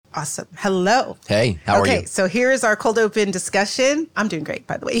Awesome. Hello. Hey, how are you? Okay, so here is our cold open discussion. I'm doing great,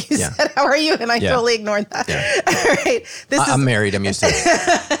 by the way. You said, how are you? And I totally ignored that. Yeah. All right. I'm married. I'm used to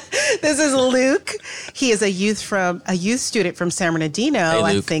it. This is Luke. He is a youth student from San Bernardino.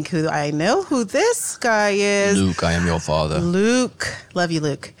 Hey, Luke. I know who this guy is. Luke, I am your father. Luke. Love you,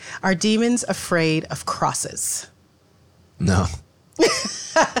 Luke. Are demons afraid of crosses? No.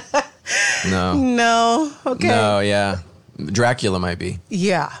 No. No. Okay. No, yeah. Dracula might be.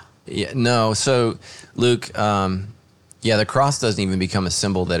 Yeah. Yeah. No. So, Luke, the cross doesn't even become a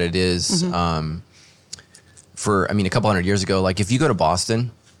symbol that it is a couple hundred years ago. Like if you go to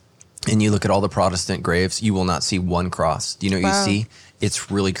Boston and you look at all the Protestant graves, you will not see one cross. Do you know what you see?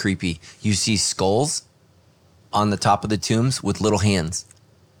 It's really creepy. You see skulls on the top of the tombs with little hands.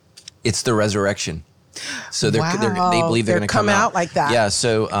 It's the resurrection. So they believe they're going to come out like that. Yeah.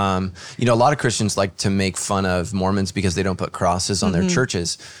 So, a lot of Christians like to make fun of Mormons because they don't put crosses on their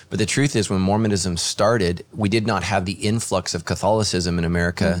churches. But the truth is when Mormonism started, we did not have the influx of Catholicism in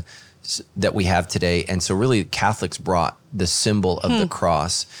America that we have today. And so really Catholics brought the symbol of the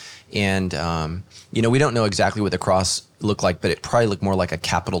cross. And, we don't know exactly what the cross looked like, but it probably looked more like a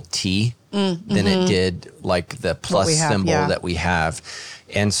capital T than it did like the plus symbol that we have.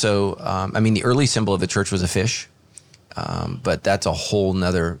 And so, the early symbol of the church was a fish, but that's a whole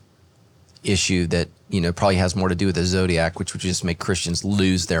nother issue that, probably has more to do with the zodiac, which would just make Christians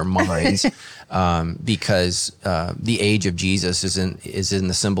lose their minds because the age of Jesus is in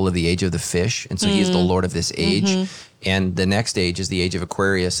the symbol of the age of the fish. And so he is the Lord of this age. And the next age is the age of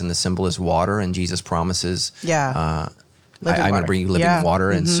Aquarius, and the symbol is water. And Jesus promises, I'm going to bring you living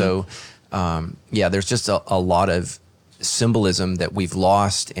water. And so, there's just a lot of symbolism that we've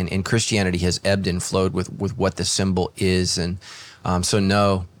lost, and Christianity has ebbed and flowed with what the symbol is. And so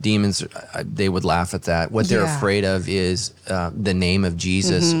no, demons, they would laugh at that. What they're afraid of is the name of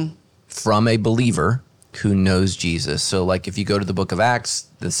Jesus from a believer who knows Jesus. So like if you go to the book of Acts,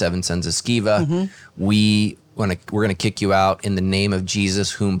 the 7 sons of Sceva, we're going to kick you out in the name of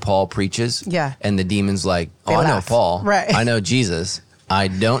Jesus whom Paul preaches. Yeah. And the demon's like, I know Paul. Right. I know Jesus. I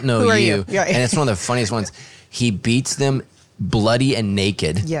don't know you. Yeah. And it's one of the funniest ones. He beats them bloody and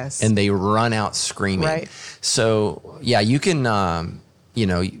naked. Yes. And they run out screaming. Right. So, you can,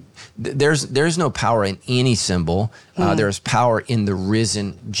 there's no power in any symbol. There's power in the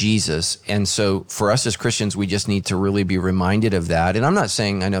risen Jesus. And so for us as Christians, we just need to really be reminded of that. And I'm not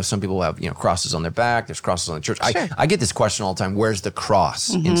saying, I know some people have, crosses on their back. There's crosses on the church. Sure. I get this question all the time. Where's the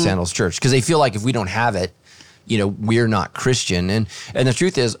cross in Sandals Church? Because they feel like if we don't have it, we're not Christian. And the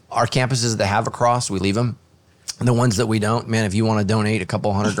truth is our campuses that have a cross, we leave them. And the ones that we don't, man, if you want to donate a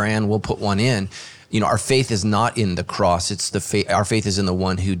couple $100,000, we'll put one in. Our faith is not in the cross. It's our faith is in the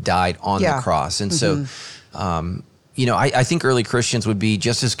one who died on the cross. And so, I think early Christians would be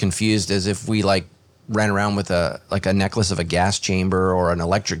just as confused as if we ran around with a necklace of a gas chamber or an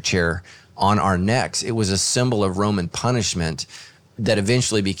electric chair on our necks. It was a symbol of Roman punishment that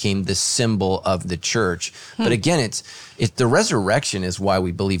eventually became the symbol of the church. But again, it's the resurrection is why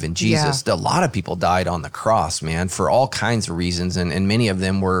we believe in Jesus. A lot of people died on the cross, man, for all kinds of reasons. And many of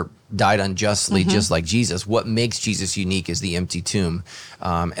them died unjustly, just like Jesus. What makes Jesus unique is the empty tomb.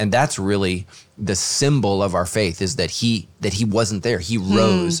 And that's really the symbol of our faith, is that he wasn't there. He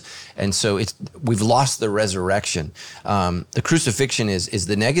rose. And so we've lost the resurrection. The crucifixion is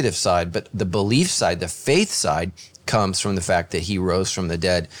the negative side, but the belief side, the faith side, comes from the fact that he rose from the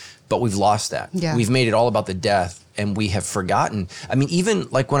dead. But we've lost that. Yeah. We've made it all about the death, and we have forgotten. Even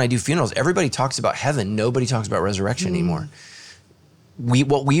like when I do funerals, everybody talks about heaven. Nobody talks about resurrection anymore.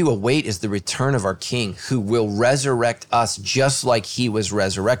 What we await is the return of our King, who will resurrect us just like he was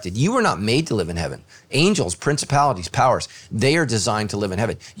resurrected. You were not made to live in heaven. Angels, principalities, powers, they are designed to live in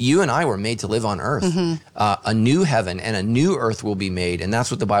heaven. You and I were made to live on earth. A new heaven and a new earth will be made. And that's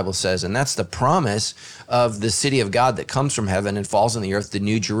what the Bible says. And that's the promise of the city of God that comes from heaven and falls on the earth, the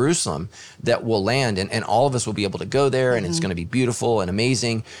New Jerusalem that will land. And all of us will be able to go there, and it's going to be beautiful and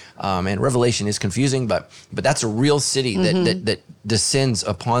amazing. And Revelation is confusing, but that's a real city that descends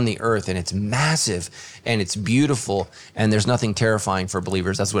upon the earth, and it's massive and it's beautiful, and there's nothing terrifying for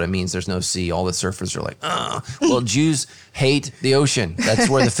believers. That's what it means. There's no sea. All the surfers are like, well, Jews hate the ocean. That's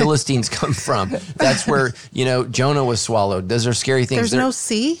where the Philistines come from. That's where, Jonah was swallowed. Those are scary things. There's no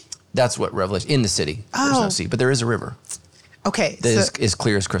sea? That's what Revelation, in the city. There's no sea, but there is a river. Okay. That is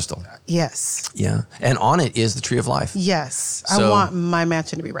clear as crystal. Yes. Yeah. And on it is the tree of life. Yes. So, I want my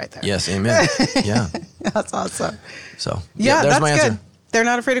mansion to be right there. Yes. Amen. Yeah. That's awesome. So, there's that's my answer. Good. They're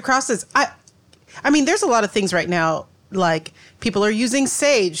not afraid of crosses. There's a lot of things right now, like people are using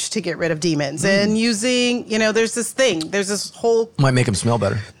sage to get rid of demons and using, there's this whole... Might make them smell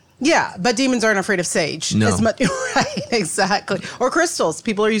better. Yeah, but demons aren't afraid of sage. No. As much, right, exactly. Or crystals.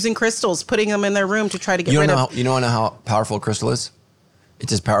 People are using crystals, putting them in their room to try to get rid of. You don't know how powerful a crystal is?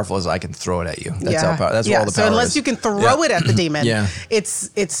 It's as powerful as I can throw it at you. That's how powerful. That's where all the power So unless is. you can throw it at the demon, Yeah.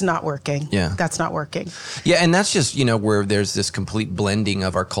 it's not working. Yeah. That's not working. Yeah, and that's just, where there's this complete blending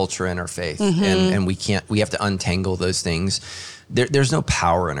of our culture and our faith. And we have to untangle those things. There's no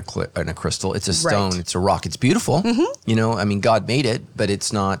power in a crystal. It's a stone. Right. It's a rock. It's beautiful. God made it, but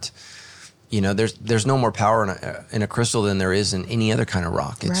it's not, there's no more power in a crystal than there is in any other kind of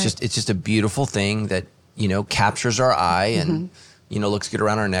rock. It's just a beautiful thing that, captures our eye and, looks good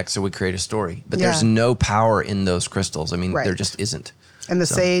around our neck, so we create a story. But there's no power in those crystals. There just isn't. And the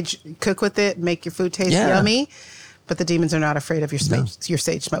sage, cook with it, make your food taste yummy. But the demons are not afraid of your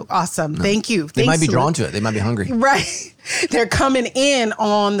sage smoke. Awesome. No. Thank you. They might be drawn to it. They might be hungry. Right. They're coming in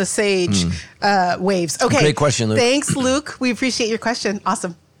on the sage waves. Okay. Great question, Luke. Thanks, Luke. We appreciate your question.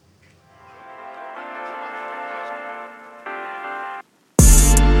 Awesome.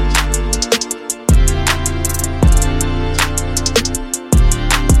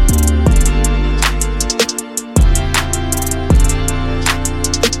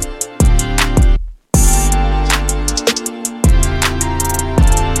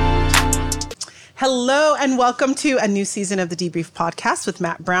 Hello and welcome to a new season of the Debrief podcast with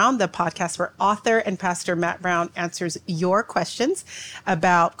Matt Brown, the podcast where author and pastor Matt Brown answers your questions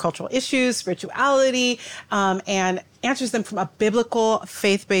about cultural issues, spirituality, and answers them from a biblical,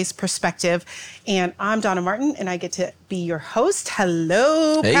 faith-based perspective. And I'm Donna Martin, and I get to be your host.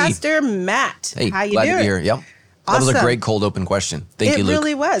 Hello, Pastor Matt. Hey, how you glad doing? to be here. Yep. Awesome. That was a great cold open question. Thank you, Luke. It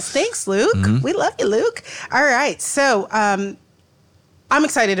really was. Thanks, Luke. We love you, Luke. All right. So, I'm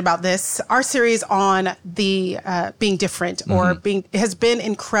excited about this. Our series on the being different or being has been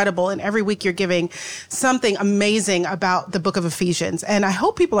incredible. And every week you're giving something amazing about the book of Ephesians. And I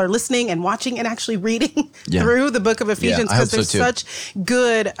hope people are listening and watching and actually reading through the book of Ephesians because there's such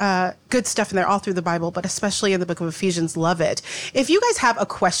good stuff in there all through the Bible, but especially in the book of Ephesians. Love it. If you guys have a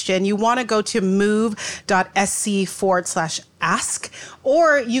question, you want to go to move.sc/ask,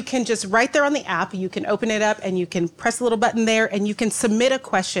 or you can just right there on the app, you can open it up and you can press a little button there and you can submit a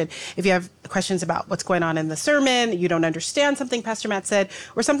question. If you have questions about what's going on in the sermon, you don't understand something Pastor Matt said,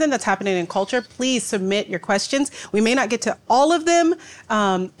 or something that's happening in culture, please submit your questions. We may not get to all of them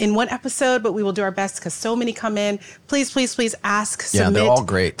in one episode, but we will do our best because so many come in. Please, please, please ask, submit. Yeah, they're all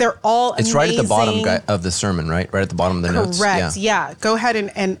great. They're all amazing. It's right at the bottom of the sermon, right? Right at the bottom of the notes. Correct. Yeah. Go ahead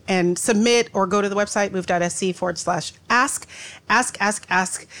and submit or go to the website, move.sc/ask.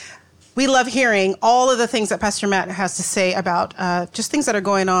 Ask. We love hearing all of the things that Pastor Matt has to say about just things that are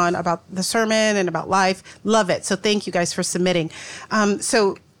going on about the sermon and about life. Love it. So thank you guys for submitting.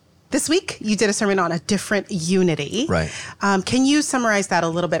 So this week you did a sermon on a different unity. Right. Can you summarize that a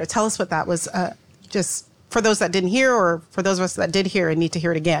little bit or tell us what that was just for those that didn't hear or for those of us that did hear and need to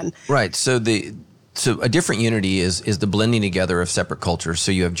hear it again? Right. So a different unity is the blending together of separate cultures.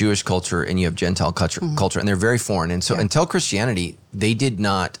 So you have Jewish culture and you have Gentile culture, and they're very foreign. And so until Christianity, they did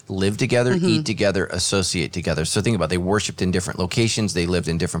not live together, eat together, associate together. So think about it. They worshiped in different locations. They lived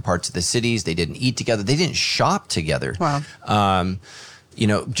in different parts of the cities. They didn't eat together. They didn't shop together. Wow.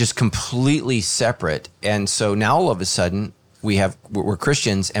 Just completely separate. And so now all of a sudden we're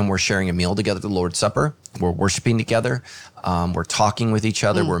Christians and we're sharing a meal together, the Lord's Supper. We're worshiping together. We're talking with each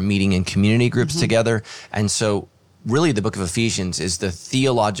other. We're meeting in community groups together. And so really the book of Ephesians is the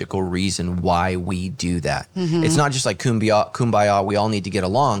theological reason why we do that. It's not just like kumbaya, we all need to get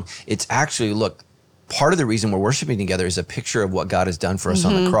along. It's actually, look, part of the reason we're worshiping together is a picture of what God has done for us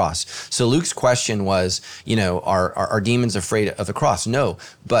on the cross. So Luke's question was, are demons afraid of the cross? No,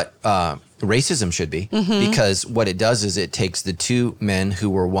 but racism should be, because what it does is it takes the two men who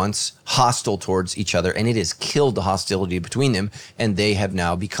were once hostile towards each other and it has killed the hostility between them, and they have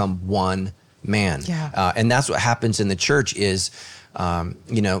now become one man. Yeah. And that's what happens in the church is, Donna,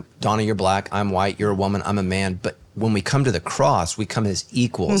 you're black, I'm white, you're a woman, I'm a man, but when we come to the cross, we come as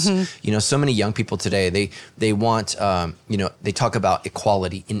equals. So many young people today, they want, they talk about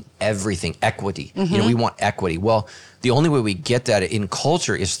equality in everything, equity. We want equity. Well, the only way we get that in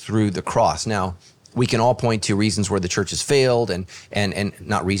culture is through the cross. Now, we can all point to reasons where the church has failed and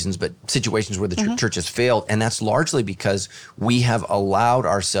not reasons, but situations where the church has failed. And that's largely because we have allowed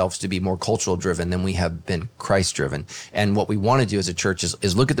ourselves to be more cultural driven than we have been Christ driven. And what we want to do as a church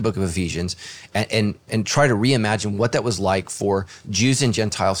is look at the book of Ephesians and try to reimagine what that was like for Jews and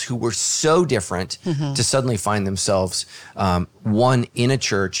Gentiles who were so different to suddenly find themselves one in a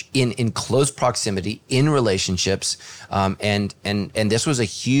church, in close proximity, in relationships. And this was a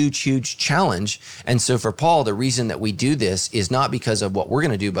huge, huge challenge. And so for Paul, the reason that we do this is not because of what we're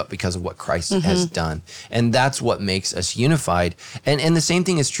going to do, but because of what Christ has done. And that's what makes us unified. And the same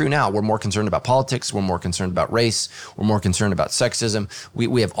thing is true now. We're more concerned about politics. We're more concerned about race. We're more concerned about sexism.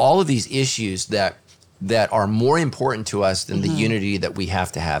 We have all of these issues that are more important to us than the unity that we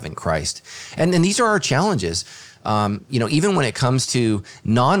have to have in Christ. And these are our challenges. Even when it comes to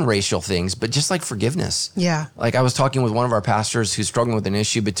non-racial things, but just like forgiveness. Yeah. Like I was talking with one of our pastors who's struggling with an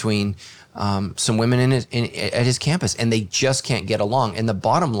issue between some women at his campus, and they just can't get along. And the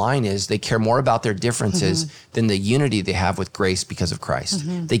bottom line is they care more about their differences than the unity they have with grace because of Christ.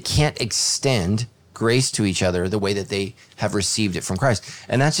 They can't extend grace to each other the way that they have received it from Christ.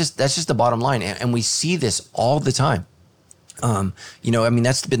 And that's just the bottom line. And we see this all the time.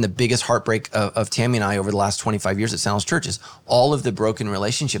 That's been the biggest heartbreak of Tammy and I over the last 25 years at Soundless Church is all of the broken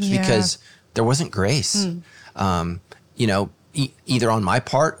relationships because there wasn't grace, either on my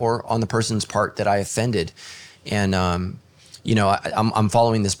part or on the person's part that I offended. And, I'm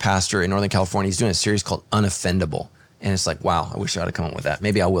following this pastor in Northern California. He's doing a series called Unoffendable. And it's like, wow, I wish I would have come up with that.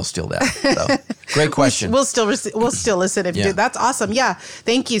 Maybe I will steal that. So, great question. We'll still listen if you do. That's awesome. Yeah,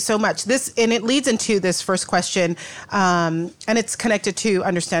 thank you so much. And it leads into this first question, and it's connected to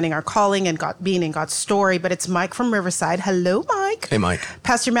understanding our calling and being in God's story. But it's Mike from Riverside. Hello, Mike. Hey, Mike.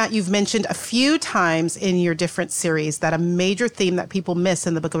 Pastor Matt, you've mentioned a few times in your different series that a major theme that people miss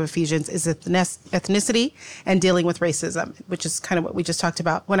in the book of Ephesians is ethnicity and dealing with racism, which is kind of what we just talked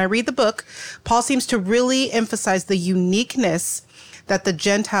about. When I read the book, Paul seems to really emphasize the uniqueness that the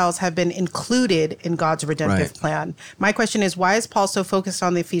Gentiles have been included in God's redemptive plan. My question is, why is Paul so focused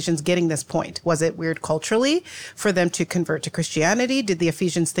on the Ephesians getting this point? Was it weird culturally for them to convert to Christianity? Did the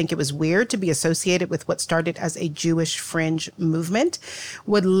Ephesians think it was weird to be associated with what started as a Jewish fringe movement?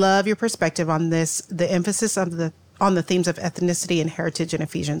 Would love your perspective on this. The emphasis on the themes of ethnicity and heritage in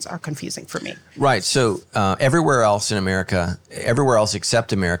Ephesians are confusing for me. Right. So everywhere else in America, everywhere else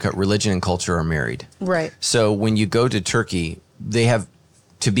except America, religion and culture are married. Right. So when you go to Turkey, they have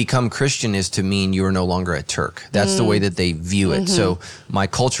to become Christian is to mean you are no longer a Turk. That's the way that they view it. So my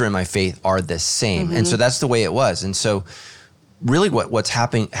culture and my faith are the same. And so that's the way it was. And so really what's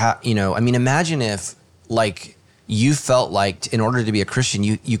happening, imagine if you felt like in order to be a Christian,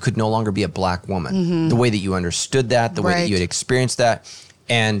 you could no longer be a black woman. The way that you understood that, the way that you had experienced that.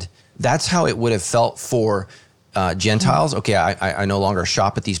 And that's how it would have felt for Gentiles. Okay, I no longer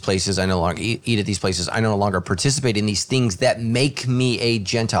shop at these places. I no longer eat at these places. I no longer participate in these things that make me a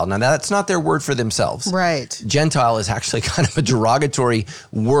Gentile. Now, that's not their word for themselves. Right. Gentile is actually kind of a derogatory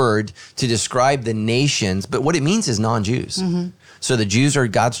word to describe the nations, but what it means is non-Jews. So the Jews are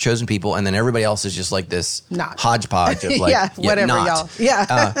God's chosen people, and then everybody else is just like this hodgepodge of whatever, y'all.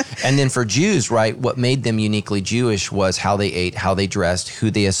 Yeah. And then for Jews, right, what made them uniquely Jewish was how they ate, how they dressed,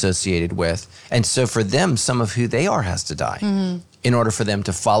 who they associated with. And so for them, some of who they are has to die in order for them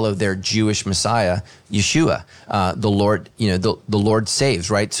to follow their Jewish Messiah, Yeshua, the Lord. The Lord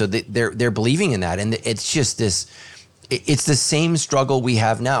saves, right? So they're believing in that, and it's just this. It's the same struggle we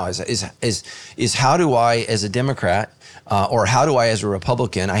have now. Is how do I, as a Democrat, or how do I, as a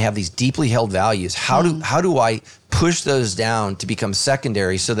Republican, I have these deeply held values. How do I push those down to become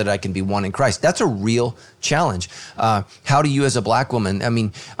secondary so that I can be one in Christ? That's a real challenge. How do you, as a black woman,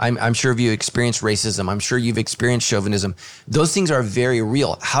 I'm sure you experienced racism. I'm sure you've experienced chauvinism. Those things are very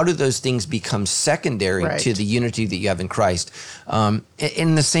real. How do those things become secondary to the unity that you have in Christ?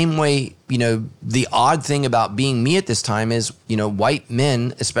 In the same way, the odd thing about being me at this time is, white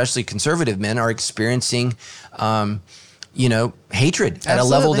men, especially conservative men, are experiencing hatred at a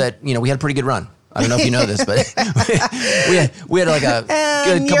level that, we had a pretty good run. I don't know if you know this, but we had like a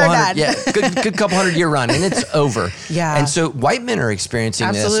good couple hundred year run, and it's over. Yeah. And so white men are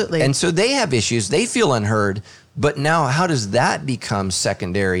experiencing this, and so they have issues. They feel unheard. But now, how does that become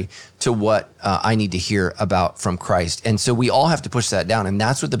secondary to what I need to hear about from Christ? And so we all have to push that down. And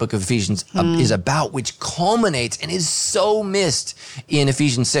that's what the book of Ephesians is about, which culminates and is so missed in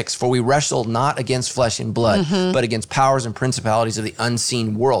Ephesians 6. For we wrestle not against flesh and blood, but against powers and principalities of the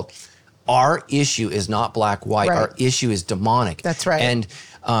unseen world. Our issue is not black, white. Right. Our issue is demonic. That's right. And,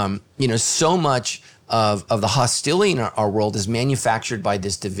 so much of the hostility in our world is manufactured by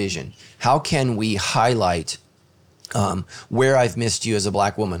this division. How can we highlight where I've missed you as a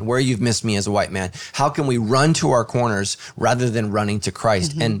black woman, where you've missed me as a white man? How can we run to our corners rather than running to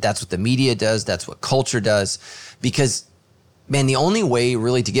Christ? And that's what the media does. That's what culture does. Because, man, the only way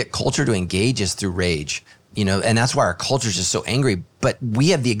really to get culture to engage is through rage. And that's why our culture is just so angry. But we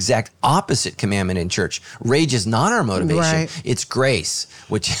have the exact opposite commandment in church. Rage is not our motivation. Right. It's grace,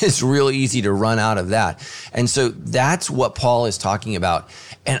 which is real easy to run out of that. And so that's what Paul is talking about.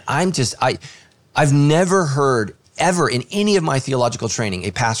 And I've never heard ever in any of my theological training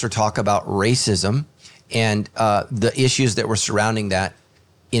a pastor talk about racism and the issues that were surrounding that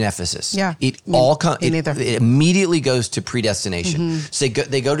in Ephesus. Yeah. It immediately goes to predestination. So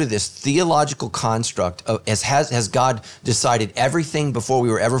they go to this theological construct of has God decided everything before we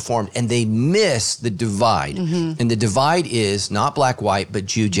were ever formed, and they miss the divide. And the divide is not black, white, but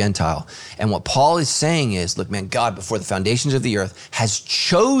Jew, Gentile. And what Paul is saying is, look, man, God before the foundations of the earth has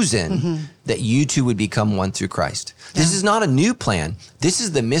chosen that you two would become one through Christ. This is not a new plan. This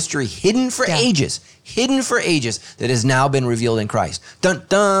is the mystery hidden for ages that has now been revealed in Christ. Dun,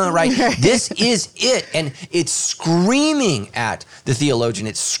 dun, right? This is it. And it's screaming at the theologian.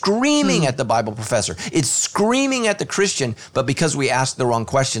 It's screaming at the Bible professor. It's screaming at the Christian. But because we ask the wrong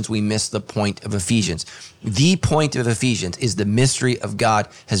questions, we miss the point of Ephesians. The point of Ephesians is the mystery of God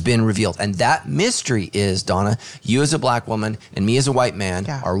has been revealed. And that mystery is, Donna, you as a black woman and me as a white man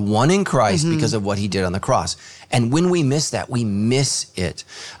are one in Christ because of what he did on the cross. And when we miss that, we miss it.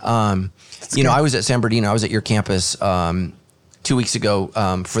 I was at San Bernardino. I was at your campus 2 weeks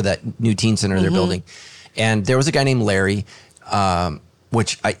ago for that new teen center they're building. And there was a guy named Larry,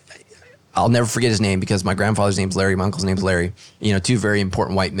 which I'll never forget his name because my grandfather's name's Larry, my uncle's name's Larry. Two very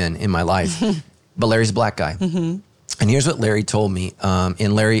important white men in my life. But Larry's a black guy. And here's what Larry told me.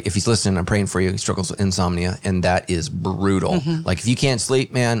 And Larry, if he's listening, I'm praying for you. He struggles with insomnia, and that is brutal. Like if you can't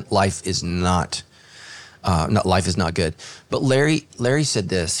sleep, man, life is not good. But Larry said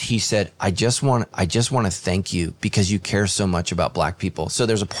this. He said, I just want to thank you because you care so much about black people. So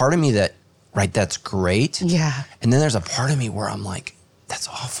there's a part of me that, right, that's great. Yeah. And then there's a part of me where I'm like, that's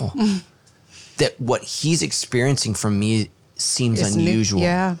awful. That what he's experiencing from me seems unusual.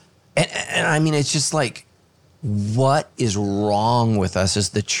 Yeah. And I mean, it's just like, what is wrong with us as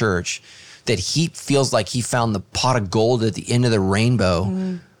the church that he feels like he found the pot of gold at the end of the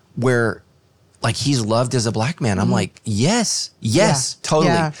rainbow where like he's loved as a black man. I'm like, yes,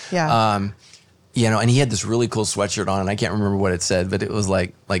 totally. Yeah. And he had this really cool sweatshirt on, and I can't remember what it said, but it was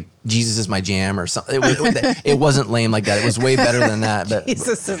like Jesus is my jam or something. It wasn't lame like that. It was way better than that. But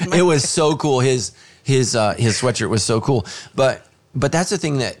it was so cool. His sweatshirt was so cool. But that's the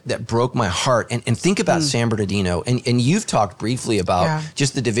thing that broke my heart. And think about San Bernardino. And you've talked briefly about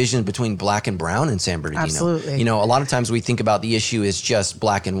just the division between black and brown in San Bernardino. Absolutely. A lot of times we think about the issue as just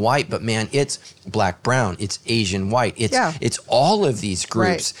black and white, but man, it's black, brown, it's Asian, white. It's all of these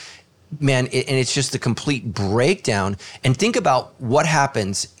groups. Right. Man, and it's just a complete breakdown. And think about what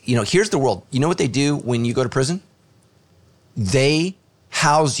happens. Here's the world. You know what they do when you go to prison? They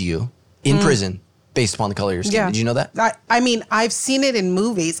house you in prison based upon the color of your skin. Yeah. Did you know that? I mean, I've seen it in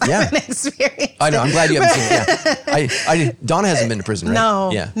movies. I haven't experienced I know. I'm glad you haven't seen it. Yeah. Donna hasn't been to prison, right?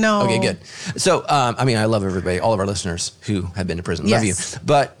 No. Yeah. No. Okay, good. So, I love everybody, all of our listeners who have been to prison. Love you.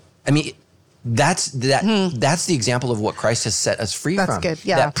 But, that's the example of what Christ has set us free from. That's good,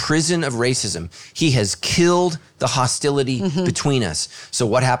 yeah. That prison of racism. He has killed the hostility between us. So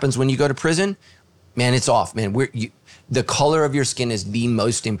what happens when you go to prison? Man, it's off. Man, the color of your skin is the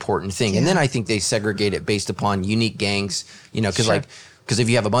most important thing. Yeah. And then I think they segregate it based upon unique gangs, because if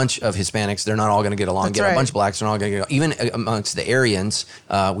you have a bunch of Hispanics, they're not all going to get along. A bunch of blacks, they're not going to get along. Even amongst the Aryans,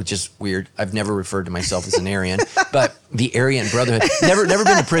 which is weird. I've never referred to myself as an Aryan, but the Aryan Brotherhood. Never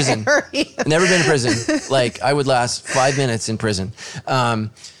been to prison. Never been to prison. Like I would last 5 minutes in prison.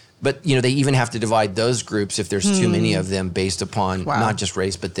 But they even have to divide those groups if there's too many of them based upon not just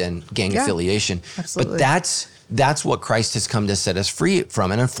race, but then gang affiliation. Absolutely. But that's what Christ has come to set us free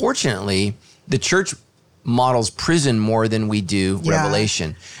from. And unfortunately, the church models prison more than we do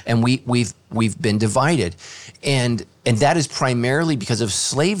revelation. And we've been divided. And that is primarily because of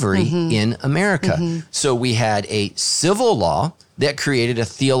slavery in America. So we had a civil law that created a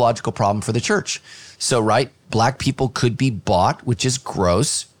theological problem for the church. So, right, black people could be bought, which is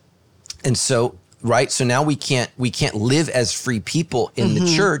gross. And so, right, so now we can't live as free people in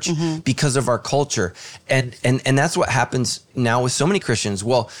the church because of our culture. And that's what happens now with so many Christians.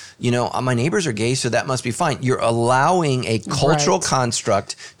 Well, my neighbors are gay, so that must be fine. You're allowing a cultural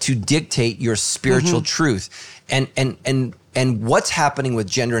construct to dictate your spiritual truth. And what's happening with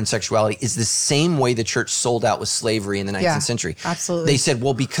gender and sexuality is the same way the church sold out with slavery in the 19th century. Absolutely. They said,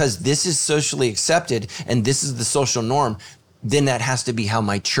 well, because this is socially accepted and this is the social norm, then that has to be how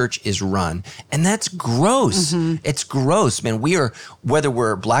my church is run. And that's gross. It's gross, man. Whether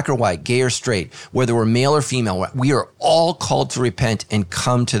we're black or white, gay or straight, whether we're male or female, we are all called to repent and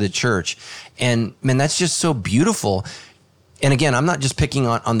come to the church. And man, that's just so beautiful. And again, I'm not just picking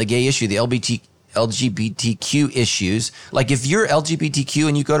on the gay issue, the LGBTQ issues. Like if you're LGBTQ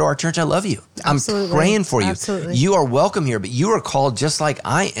and you go to our church, I love you. Absolutely. I'm praying for you. Absolutely. You are welcome here, but you are called just like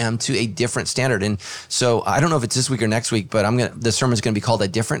I am to a different standard. And so I don't know if it's this week or next week, but the sermon's going to be called A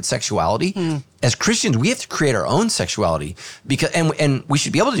Different Sexuality. As Christians, we have to create our own sexuality because, and we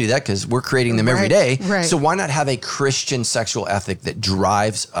should be able to do that because we're creating them every day. Right. So why not have a Christian sexual ethic that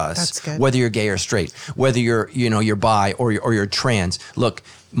drives us, whether you're gay or straight, whether you're bi or you're trans. Look,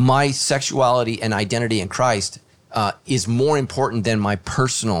 my sexuality and identity in Christ is more important than my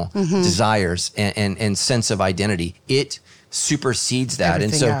personal desires and sense of identity. It supersedes that.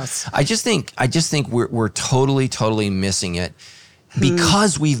 Everything and so I just think we're totally missing it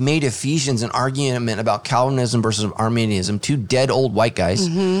because we've made Ephesians an argument about Calvinism versus Arminianism, two dead old white guys.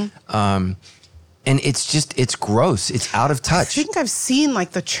 And it's gross. It's out of touch. I think I've seen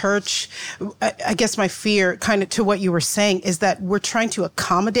like the church, I guess my fear kind of to what you were saying is that we're trying to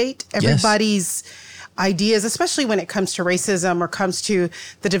accommodate everybody's ideas, especially when it comes to racism or comes to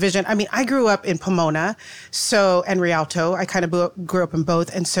the division. I mean, I grew up in Pomona, and Rialto. I kind of grew up in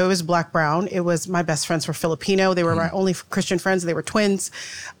both. And so it was Black, Brown. It was my best friends were Filipino. They were my only Christian friends. They were twins.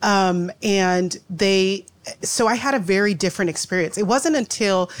 So I had a very different experience. It wasn't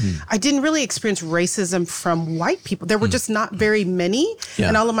until I didn't really experience racism from white people. There were just not very many. Yeah.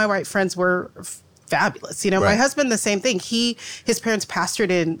 And all of my white friends were fabulous. My husband, the same thing. His parents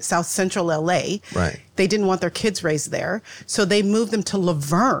pastored in South Central LA. Right. They didn't want their kids raised there. So they moved them to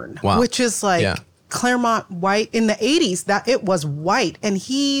Laverne, which is like Claremont white in the 80s, that it was white. And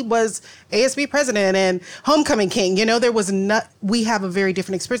he was ASB president and homecoming king. We have a very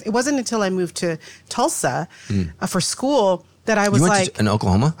different experience. It wasn't until I moved to Tulsa for school that I was you went in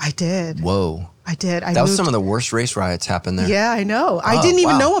Oklahoma? I did. Whoa. I did. That was some of the worst race riots happened there. Yeah, I know. I didn't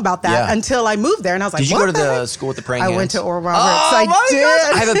even know about that until I moved there. And I was like, did you go to the school with the praying hands? I went to Oral Roberts. I did.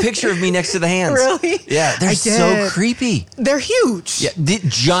 Gosh. I have a picture of me next to the hands. Really? Yeah, they're so creepy. They're huge. Yeah,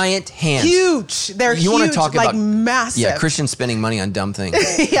 giant hands. Huge. They're huge. You want to talk about massive. Yeah, Christians spending money on dumb things.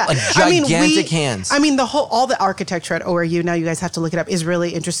 Like gigantic hands. I mean, all the architecture at ORU, now you guys have to look it up, is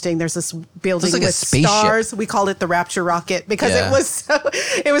really interesting. There's this building with stars. We called it the Rapture Rocket because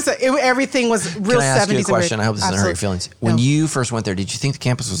everything was real 70s. Question. I hope this doesn't hurt your feelings. When you first went there, did you think the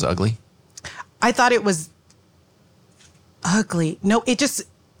campus was ugly? I thought it was ugly. No,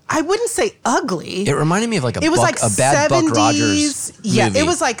 I wouldn't say ugly. It reminded me of like a bad 70s, Buck Rogers movie. Yeah, it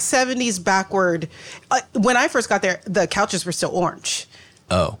was like 70s backward. When I first got there, the couches were still orange.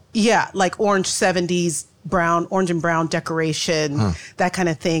 Oh. Yeah, like orange 70s. Orange and brown decoration, that kind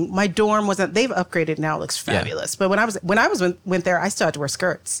of thing. My dorm wasn't. They've upgraded now. It looks fabulous. But when I went there, I still had to wear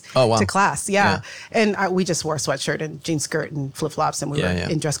skirts to class. Yeah. And we just wore a sweatshirt and jean skirt and flip flops, and we were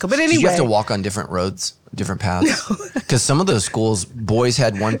in dress code. But anyway, did you have to walk on different roads, different paths? Because some of those schools, boys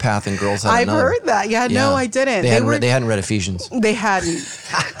had one path and girls had another. I've heard that. Yeah, no, I didn't. They hadn't read Ephesians. They hadn't.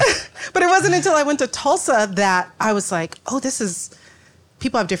 But it wasn't until I went to Tulsa that I was like, oh, this is.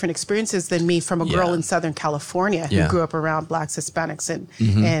 People have different experiences than me from a girl in Southern California who grew up around Blacks, Hispanics, and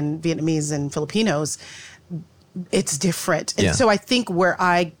Vietnamese and Filipinos. It's different. And so I think where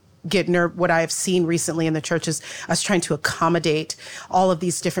I get what I've seen recently in the church is us trying to accommodate all of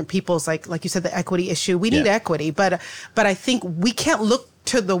these different peoples. Like you said, the equity issue. We need equity, but I think we can't look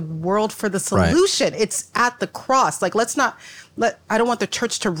to the world for the solution. Right. It's at the cross. Like I don't want the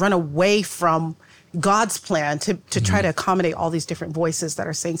church to run away from God's plan to try to accommodate all these different voices that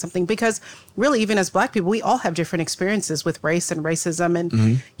are saying something, because really, even as Black people, we all have different experiences with race and racism.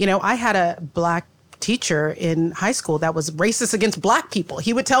 And, I had a Black teacher in high school that was racist against Black people.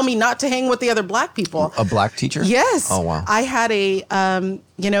 He would tell me not to hang with the other Black people. A Black teacher? Yes. Oh, wow. I had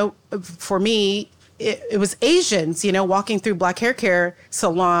for me, it was Asians, walking through Black hair care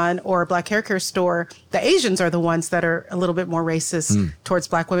salon or a Black hair care store. The Asians are the ones that are a little bit more racist towards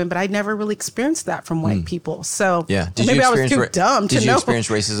Black women, but I never really experienced that from white people. So maybe I was too dumb to know. Did you experience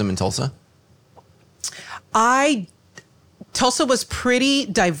racism in Tulsa? Tulsa was pretty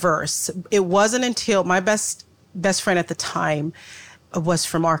diverse. It wasn't until my best friend at the time was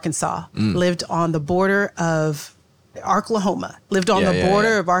from Arkansas, lived on the border of Oklahoma, lived on the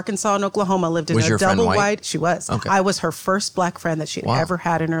border of Arkansas and Oklahoma, lived in a double wide. She was. Okay. I was her first Black friend that she'd ever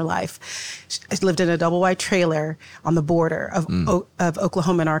had in her life. She lived in a double wide trailer on the border of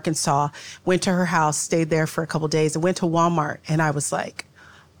Oklahoma and Arkansas. Went to her house, stayed there for a couple of days, and went to Walmart. And I was like,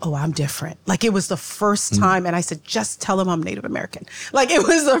 oh, I'm different. Like it was the first time. And I said, just tell them I'm Native American. Like it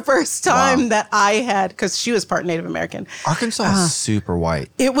was the first time that I had, because she was part Native American. Arkansas is super white.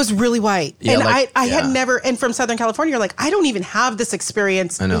 It was really white. Yeah, and like, I had never, and from Southern California, you're like, I don't even have this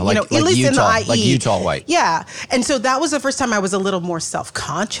experience, I know, at least Utah, in the IE. like Utah white. Yeah. And so that was the first time I was a little more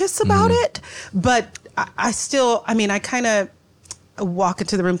self-conscious about it. But I still, I kind of walk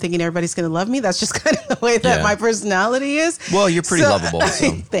into the room thinking everybody's going to love me. That's just kind of the way that my personality is. Well, you're pretty lovable.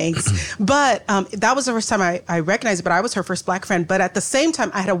 So. Thanks. But that was the first time I recognized it, but I was her first Black friend. But at the same time,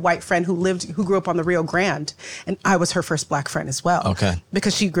 I had a white friend who grew up on the Rio Grande, and I was her first Black friend as well. Okay.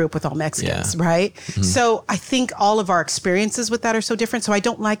 Because she grew up with all Mexicans, right? So I think all of our experiences with that are so different. So I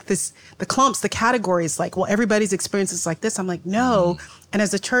don't like the clumps, the categories, like, well, everybody's experience is like this. I'm like, no. And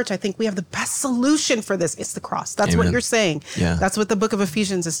as a church, I think we have the best solution for this. It's the cross. That's what you're saying. Yeah. That's what the book of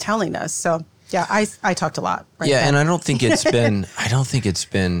Ephesians is telling us. So yeah, I talked a lot. Right and I don't think it's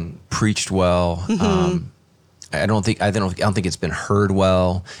been preached well. I don't think it's been heard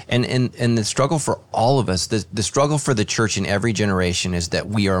well. And the struggle for all of us, the struggle for the church in every generation is that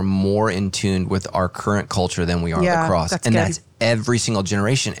we are more in tune with our current culture than we are the cross. That's every single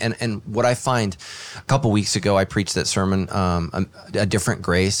generation. And what I find, a couple weeks ago, I preached that sermon, A Different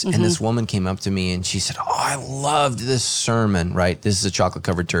Grace. And this woman came up to me and she said, oh, I loved this sermon, right? This is a chocolate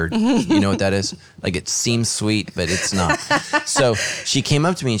covered turd. You know what that is? Like it seems sweet, but it's not. So she came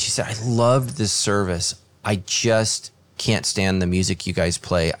up to me and she said, I loved this service. I just can't stand the music you guys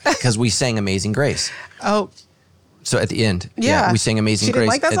play because we sang Amazing Grace. Oh. So at the end, we sang Amazing Grace. She didn't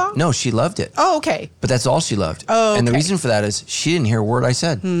like that song? No, she loved it. Oh, okay. But that's all she loved. Oh, okay. And the reason for that is she didn't hear a word I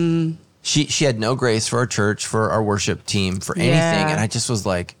said. She had no grace for our church, for our worship team, for anything. And I just was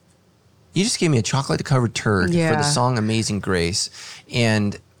like, you just gave me a chocolate-covered turd for the song Amazing Grace.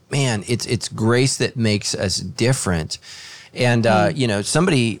 And man, it's grace that makes us different. And,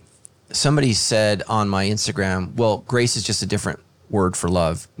 somebody said on my Instagram, well, grace is just a different word for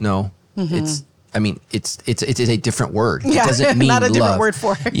love. No, it's a different word. It doesn't mean not a different love. word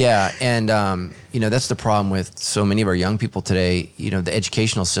for it. Yeah. And, that's the problem with so many of our young people today. The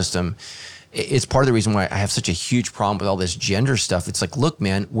educational system, it's part of the reason why I have such a huge problem with all this gender stuff. It's like, look,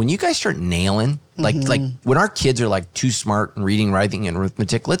 man, when you guys start nailing, like when our kids are like too smart in reading, writing, and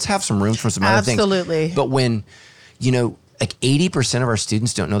arithmetic, let's have some room for some other things. Absolutely. But when, like 80% of our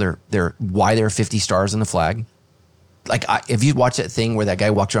students don't know why there are 50 stars on the flag. Like if you watch that thing where that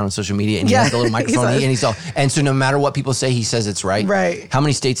guy walks around on social media and he has the little microphone and so no matter what people say, he says it's right. Right. How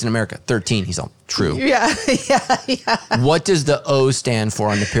many states in America? 13. He's all true. Yeah. What does the O stand for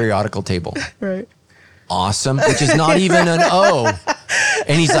on the periodical table? Right. Awesome, which is not even an O.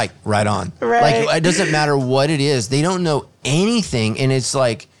 And he's like, right on. Right. Like it doesn't matter what it is. They don't know anything. And it's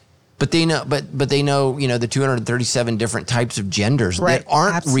like, but they know, the 237 different types of genders that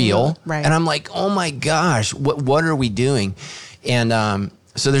aren't real. Right. And I'm like, oh my gosh, what are we doing? And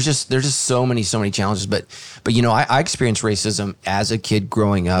so there's just so many challenges. But I experienced racism as a kid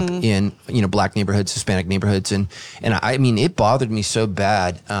growing up in Black neighborhoods, Hispanic neighborhoods, and it bothered me so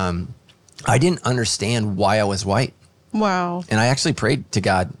bad. I didn't understand why I was white. Wow. And I actually prayed to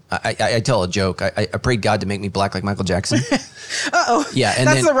God. I tell a joke. I prayed God to make me black like Michael Jackson. Uh-oh. Yeah. And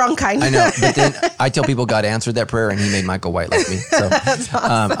that's the wrong kind. I know. But then I tell people God answered that prayer and he made Michael white like me. So that's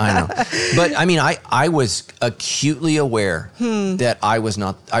awesome. I know. But I was acutely aware that I was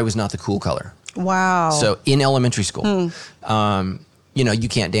not the cool color. Wow. So in elementary school, you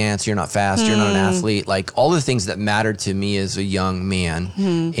can't dance, you're not fast, you're not an athlete, like all the things that mattered to me as a young man.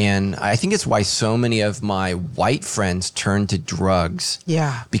 And I think it's why so many of my white friends turned to drugs.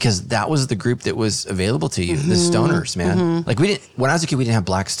 Yeah. Because that was the group that was available to you, the stoners, man. Like when I was a kid, we didn't have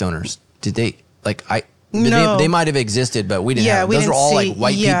black stoners. Did they? Like No. They might have existed, but we didn't have. Those were all like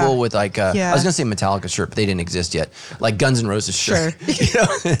white people with like, I was going to say Metallica shirt, but they didn't exist yet. Like Guns N' Roses shirt. Sure.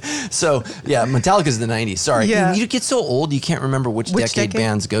 So yeah, Metallica's the 90s. Sorry. Yeah. You get so old, you can't remember which decade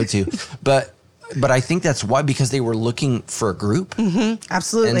bands go to. But I think that's why, because they were looking for a group.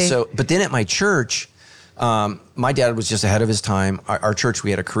 Absolutely. And so, but then at my church, my dad was just ahead of his time. Our church, we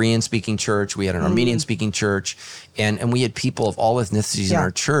had a Korean speaking church, we had an Armenian speaking church, and we had people of all ethnicities in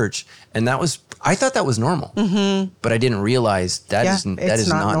our church. And I thought that was normal, but I didn't realize that is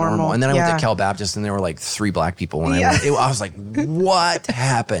not normal. And then I went to Cal Baptist and there were like 3 black people when I went. I was like, what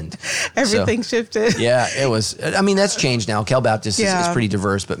happened? Everything shifted. Yeah, it was. That's changed now. Cal Baptist is pretty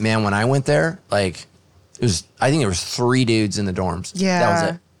diverse, but man, when I went there, like I think there was 3 dudes in the dorms. Yeah. That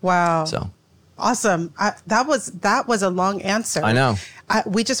was it. Wow. So. Awesome. That was a long answer. I know.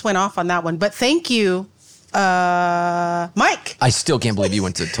 We just went off on that one, but thank you, Mike. I still can't believe you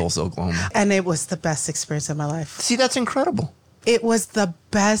went to Tulsa, Oklahoma. And it was the best experience of my life. See, that's incredible. It was the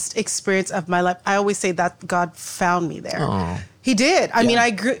best experience of my life. I always say that God found me there. Oh. He did. I mean, I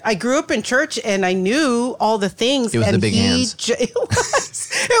grew up in church and I knew all the things. It was and the big hands. It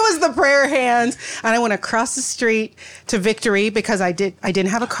was the prayer hands. And I went across the street to Victory because I didn't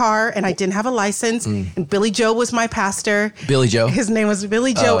have a car and I didn't have a license. And Billy Joe was my pastor. Billy Joe? His name was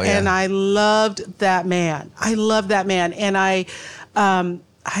Billy Joe. Oh, yeah. And I loved that man. And I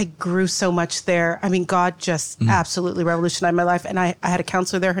grew so much there. I mean, God just absolutely revolutionized my life. And I had a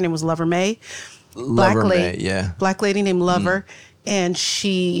counselor there. Her name was Lover May. Black lady named Lover. And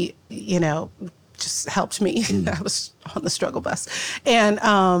she, just helped me. I was on the struggle bus.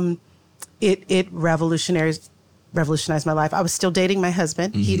 And it revolutionized my life. I was still dating my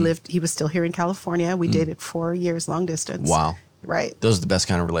husband. He was still here in California. We dated 4 years, long distance. Wow. Right. Those are the best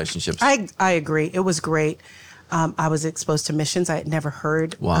kind of relationships. I agree. It was great. I was exposed to missions. I had never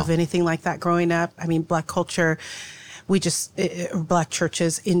heard of anything like that growing up. I mean, Black culture, Black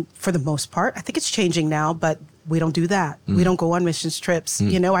churches, for the most part, I think it's changing now, but we don't do that. We don't go on missions trips.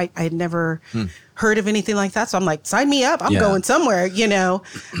 I had never heard of anything like that. So I'm like, sign me up. I'm going somewhere,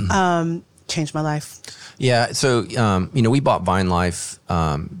 changed my life. Yeah. So, we bought Vine Life,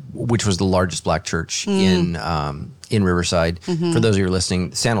 which was the largest Black church in Riverside. For those of you who are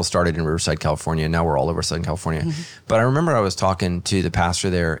listening, Sandal started in Riverside, California. Now we're all over Southern California. But I remember I was talking to the pastor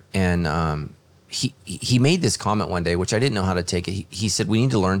there, and he made this comment one day, which I didn't know how to take it. He said, we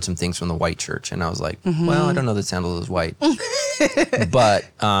need to learn some things from the white church. And I was like, well, I don't know that Sandal is white. But, but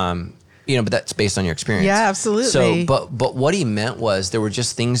that's based on your experience. Yeah, absolutely. So, but what he meant was there were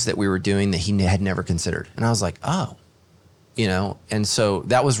just things that we were doing that he had never considered. And I was like, oh. And so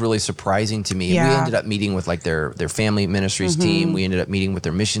that was really surprising to me. Yeah. We ended up meeting with like their family ministries team. We ended up meeting with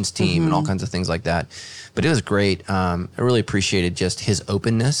their missions team and all kinds of things like that. But it was great. I really appreciated just his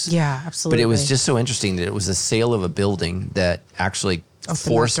openness. Yeah, absolutely. But it was just so interesting that it was the sale of a building that actually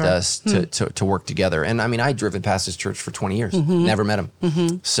forced us to work together. And I mean, I'd driven past his church for 20 years, never met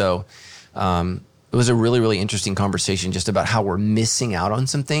him. So it was a really, really interesting conversation just about how we're missing out on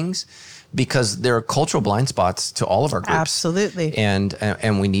some things, because there are cultural blind spots to all of our groups. Absolutely. And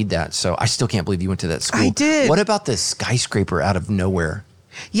we need that. So I still can't believe you went to that school. I did. What about this skyscraper out of nowhere?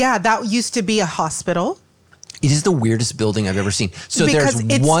 Yeah, that used to be a hospital. It is the weirdest building I've ever seen. So there's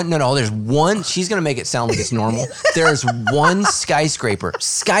one, she's going to make it sound like it's normal. There's one skyscraper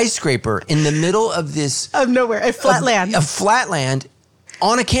in the middle of this. Of nowhere, a flat land. A flat land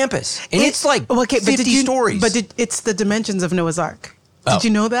on a campus. And it's like 50 stories. But it's the dimensions of Noah's Ark. Did you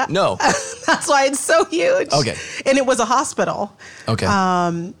know that? No. That's why it's so huge. Okay. And it was a hospital. Okay.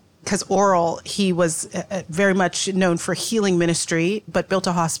 Because Oral, he was very much known for healing ministry, but built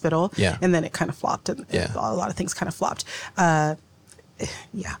a hospital. Yeah. And then it kind of flopped. And a lot of things kind of flopped. Yeah,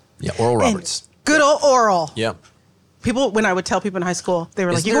 Oral Roberts. And good old Oral. Yep. People, when I would tell people in high school, they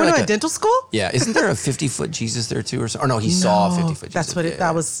were like, "You're going to a dental school?" Yeah, isn't there a 50-foot Jesus there too, or so? Or no, he saw a 50-foot Jesus. That's what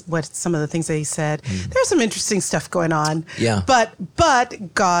that was. What some of the things that he said. There's some interesting stuff going on. Yeah, but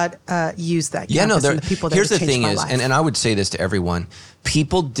God used that. Yeah, no. And the people that here's the thing is, life. and I would say this to everyone: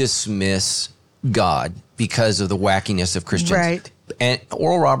 people dismiss God because of the wackiness of Christians. Right. And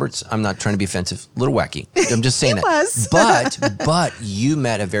Oral Roberts, I'm not trying to be offensive, a little wacky. I'm just saying that. But you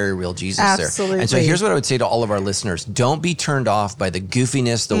met a very real Jesus Absolutely. there. And so here's what I would say to all of our listeners. Don't be turned off by the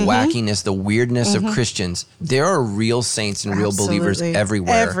goofiness, the wackiness, the weirdness of Christians. There are real saints and real believers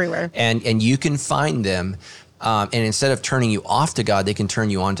everywhere. Everywhere. And you can find them. And instead of turning you off to God, they can turn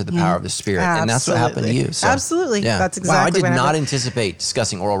you on to the power of the Spirit. Absolutely. And that's what happened to you. So, absolutely. Yeah. That's exactly what happened. I did not happened. anticipate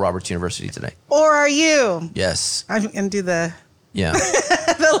discussing Oral Roberts University today. Or are you? Yes. I'm going to do the... Yeah.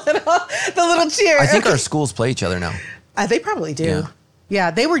 the little cheer. I think our schools play each other now. They probably do. Yeah,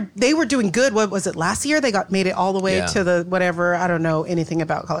 they were doing good. What was it, last year? They made it all the way to the whatever. I don't know anything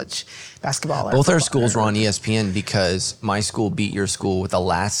about college basketball. Both our schools were on ESPN because my school beat your school with a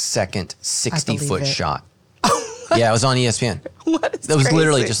last second 60-foot shot. Yeah, it was on ESPN. That was crazy.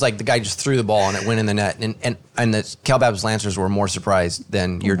 Literally just like the guy just threw the ball and it went in the net. And the Cal Baptist Lancers were more surprised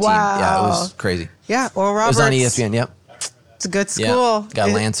than your team. Yeah, it was crazy. Yeah, Oral Roberts. It was on ESPN. Yep. It's a good school. Yeah, got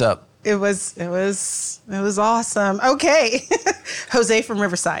Lance up. It was awesome. Okay. Jose from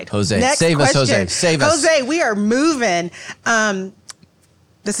Riverside. Jose. Next Save question. us, Jose. Save us. Jose, we are moving.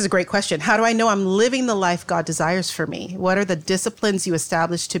 This is a great question. How do I know I'm living the life God desires for me? What are the disciplines you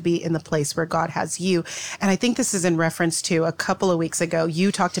establish to be in the place where God has you? And I think this is in reference to a couple of weeks ago,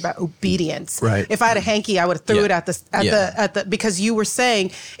 you talked about obedience. Right. If I had a hanky, I would have threw it at the because you were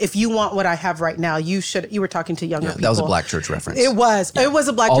saying, if you want what I have right now, you were talking to younger people. That was a black church reference. It was. It was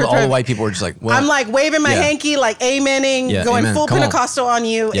a black church All reference. the white people were just like, well. I'm like waving my hanky, like amening, going amen. full Come Pentecostal on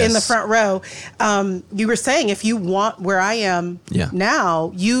you Yes. in the front row. You were saying, if you want where I am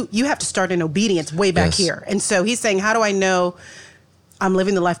now, you have to start in obedience way back here. And so he's saying, how do I know I'm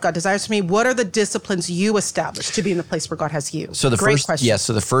living the life God desires for me? What are the disciplines you establish to be in the place where God has you? So the Great question.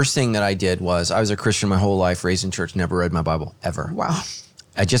 So the first thing that I did was I was a Christian my whole life, raised in church, never read my Bible ever. Wow.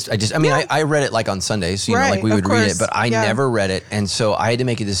 I read it like on Sundays, like we would read it, but I never read it. And so I had to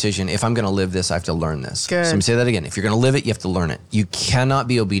make a decision. If I'm going to live this, I have to learn this. Good. So I'm going to say that again. If you're going to live it, you have to learn it. You cannot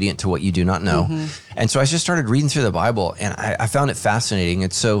be obedient to what you do not know. And so I just started reading through the Bible, and I found it fascinating.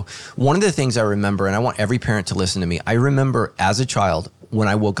 And so one of the things I remember, and I want every parent to listen to me, I remember as a child when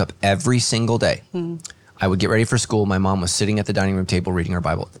I woke up every single day, I would get ready for school. My mom was sitting at the dining room table reading her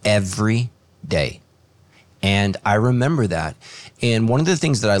Bible every day. And I remember that. And one of the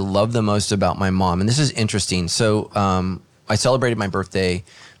things that I love the most about my mom, and this is interesting. So I celebrated my birthday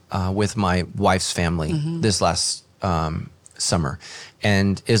with my wife's family this last summer.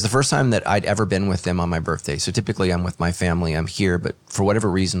 And it was the first time that I'd ever been with them on my birthday. So typically I'm with my family, I'm here, but for whatever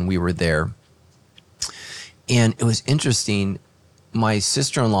reason, we were there. And it was interesting. My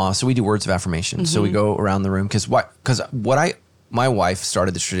sister-in-law, so we do words of affirmation. So we go around the room my wife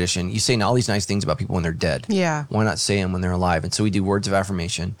started this tradition. You say all these nice things about people when they're dead. Yeah. Why not say them when they're alive? And so we do words of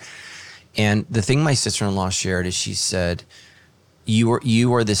affirmation. And the thing my sister-in-law shared is she said, you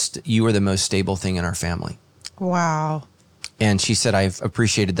are the most stable thing in our family. Wow. And she said, I've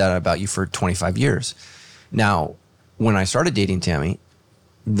appreciated that about you for 25 years. Now, when I started dating Tammy,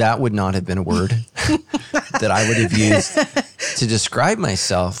 that would not have been a word that I would have used to describe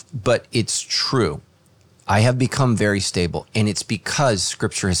myself, but it's true. I have become very stable, and it's because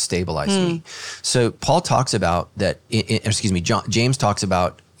Scripture has stabilized me. So Paul talks about that, James talks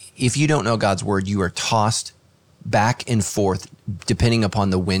about, if you don't know God's word, you are tossed back and forth depending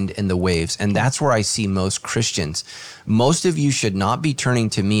upon the wind and the waves. And that's where I see most Christians. Most of you should not be turning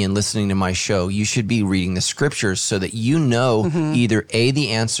to me and listening to my show. You should be reading the Scriptures so that you know either the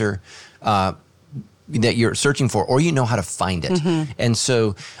answer that you're searching for, or you know how to find it. And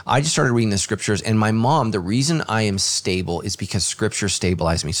so I just started reading the Scriptures, and my mom, the reason I am stable is because Scripture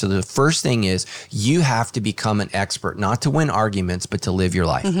stabilized me. So the first thing is you have to become an expert, not to win arguments, but to live your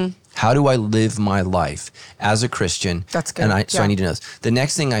life. How do I live my life as a Christian? That's good. And I need to know this. The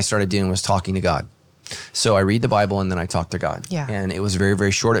next thing I started doing was talking to God. So I read the Bible and then I talk to God. Yeah. And it was very,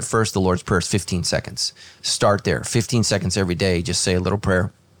 very short at first. The Lord's Prayer is 15 seconds. Start there. 15 seconds every day. Just say a little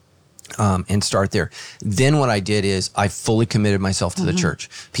prayer. And start there. Then what I did is I fully committed myself to the church.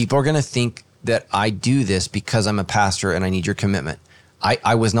 People are going to think that I do this because I'm a pastor and I need your commitment.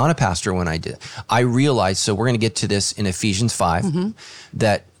 I was not a pastor when I did. I realized, so we're going to get to this in Ephesians 5,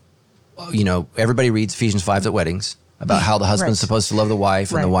 that, everybody reads Ephesians 5 at weddings about how the husband's supposed to love the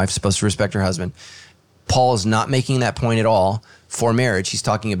wife and the wife's supposed to respect her husband. Paul is not making that point at all for marriage. He's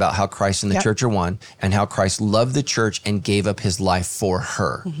talking about how Christ and the church are one, and how Christ loved the church and gave up his life for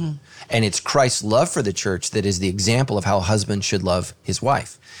her. And it's Christ's love for the church that is the example of how a husband should love his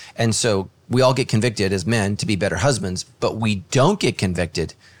wife. And so we all get convicted as men to be better husbands, but we don't get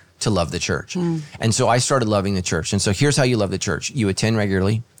convicted to love the church. And so I started loving the church. And so here's how you love the church. You attend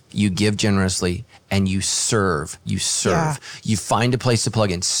regularly, you give generously, and you serve. You find a place to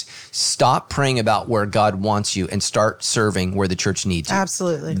plug in. Stop praying about where God wants you and start serving where the church needs you.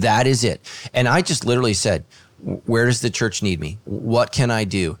 Absolutely. That is it. And I just literally said, where does the church need me? What can I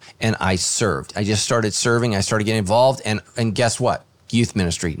do? And I served. I just started serving. I started getting involved. And guess what? Youth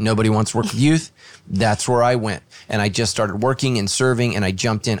ministry. Nobody wants to work with youth. That's where I went. And I just started working and serving, and I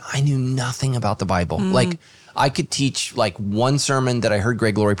jumped in. I knew nothing about the Bible. Like, I could teach like one sermon that I heard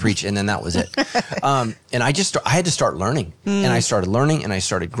Greg Laurie preach, and then that was it. And I had to start learning. And I started learning, and I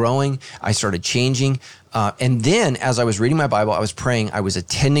started growing. I started changing. And then as I was reading my Bible, I was praying, I was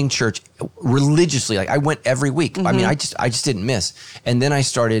attending church religiously. Like, I went every week. I mean, I just didn't miss. And then I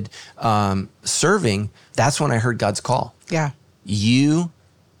started serving. That's when I heard God's call. Yeah. You're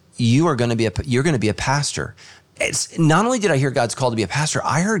going to be a pastor. It's not only did I hear God's call to be a pastor,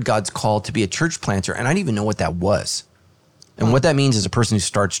 I heard God's call to be a church planter, and I didn't even know what that was. And what that means is a person who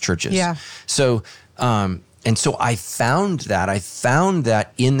starts churches. Yeah. So, and so I found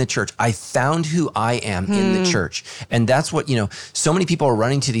that in the church. I found who I am in the church. And that's what, so many people are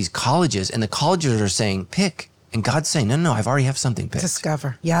running to these colleges, and the colleges are saying, pick. And God's saying, no, I've already have something picked.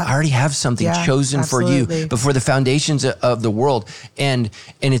 Discover. Yeah. I already have something chosen for you before the foundations of the world. And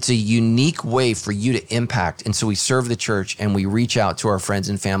it's a unique way for you to impact. And so we serve the church and we reach out to our friends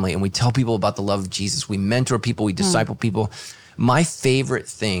and family and we tell people about the love of Jesus. We mentor people, we disciple people. My favorite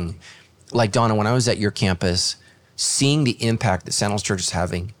thing, like Donna, when I was at your campus, seeing the impact that Sandals Church is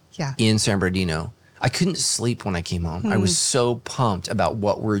having in San Bernardino, I couldn't sleep when I came home. I was so pumped about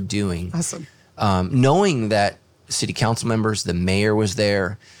what we're doing. Awesome. Knowing that city council members, the mayor was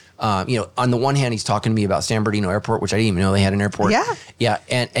there. On the one hand, he's talking to me about San Bernardino Airport, which I didn't even know they had an airport. Yeah. Yeah.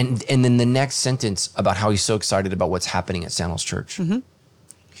 And then the next sentence about how he's so excited about what's happening at Sandals Church.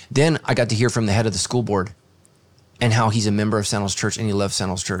 Then I got to hear from the head of the school board and how he's a member of Sandals Church and he loves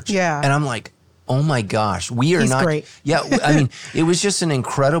Sandals Church. Yeah. And I'm like, oh my gosh, he's not great. Yeah. I mean, it was just an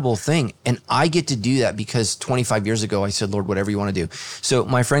incredible thing. And I get to do that because 25 years ago, I said, Lord, whatever you want to do. So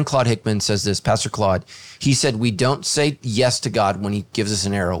my friend Claude Hickman says this, Pastor Claude, he said, we don't say yes to God when he gives us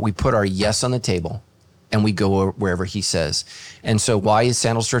an arrow. We put our yes on the table and we go wherever he says. And so why is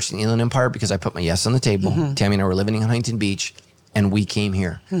Sandals Church in the Inland Empire? Because I put my yes on the table. Tammy and I were living in Huntington Beach and we came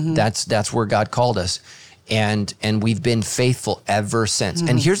here. That's where God called us. And we've been faithful ever since.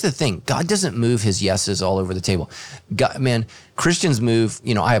 And here's the thing, God doesn't move his yeses all over the table. God, man, Christians move,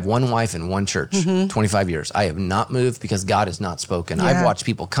 I have one wife and one church, 25 years. I have not moved because God has not spoken. Yeah. I've watched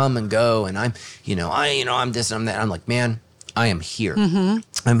people come and go and I'm this and I'm that. I'm like, man, I am here.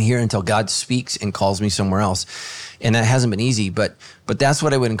 I'm here until God speaks and calls me somewhere else. And that hasn't been easy, but that's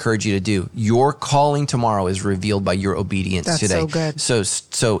what I would encourage you to do. Your calling tomorrow is revealed by your obedience today. That's so good.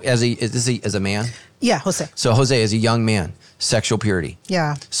 So as a man? Yeah, Jose. So Jose, as a young man, sexual purity.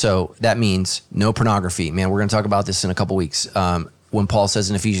 Yeah. So that means no pornography. Man, we're going to talk about this in a couple weeks. When Paul says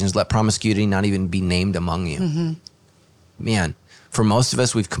in Ephesians, let promiscuity not even be named among you. Man, for most of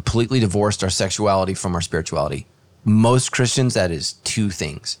us, we've completely divorced our sexuality from our spirituality. Most Christians, that is two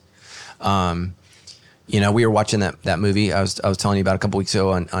things. We were watching that movie I was telling you about a couple weeks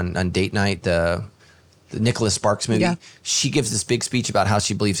ago on date night, the Nicholas Sparks movie. Yeah. She gives this big speech about how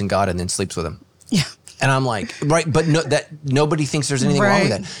she believes in God and then sleeps with him. Yeah. And I'm like, right, but nobody thinks there's anything wrong with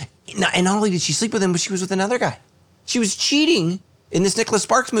that. And not only did she sleep with him, but she was with another guy. She was cheating in this Nicholas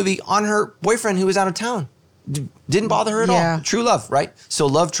Sparks movie on her boyfriend who was out of town. Didn't bother her at all. True love, right? So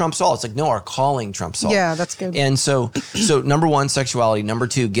love trumps all. It's like, no, our calling trumps all. Yeah, that's good. And so number one, sexuality. Number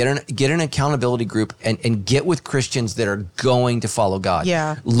two, get an accountability group and get with Christians that are going to follow God.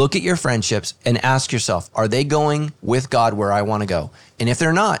 Yeah. Look at your friendships and ask yourself, are they going with God where I want to go? And if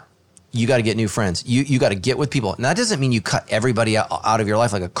they're not, you got to get new friends. You got to get with people. And that doesn't mean you cut everybody out of your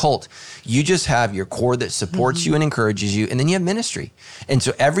life like a cult. You just have your core that supports you and encourages you. And then you have ministry. And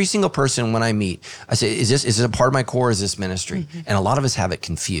so every single person when I meet, I say, is this a part of my core? Or is this ministry? And a lot of us have it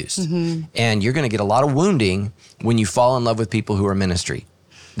confused. And you're going to get a lot of wounding when you fall in love with people who are ministry.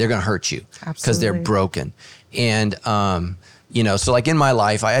 They're going to hurt you because they're broken. And, so like in my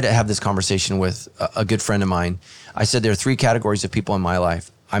life, I had to have this conversation with a good friend of mine. I said, there are three categories of people in my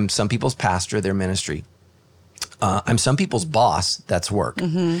life. I'm some people's pastor, their ministry. I'm some people's boss, that's work.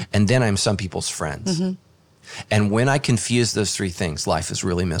 And then I'm some people's friends. And when I confuse those three things, life is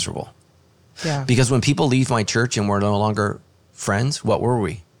really miserable. Yeah. Because when people leave my church and we're no longer friends, what were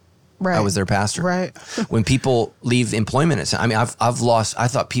we? Right. I was their pastor. Right. When people leave employment, I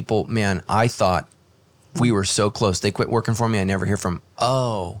thought we were so close. They quit working for me. I never hear from,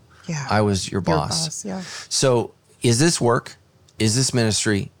 I was your boss. Yeah. So is this work? Is this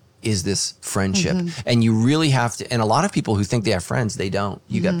ministry? Is this friendship? And you really have to, and a lot of people who think they have friends, they don't.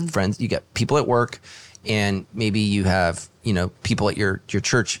 You got friends, you got people at work, and maybe you have, people at your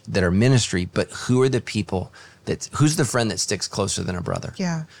church that are ministry, but who are the people who's the friend that sticks closer than a brother?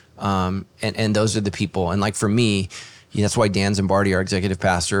 Yeah. And those are the people. And like for me, that's why Dan Zimbardi, our executive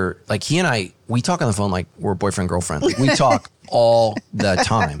pastor, like he and I, we talk on the phone like we're boyfriend, girlfriend. Like we talk all the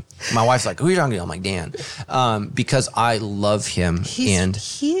time. My wife's like, who are you talking to? I'm like, Dan. Because I love him.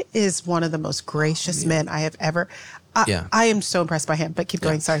 He is one of the most gracious men I have ever. I am so impressed by him, but keep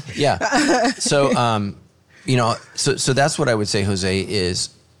going. Sorry. Yeah. So, so that's what I would say, Jose, is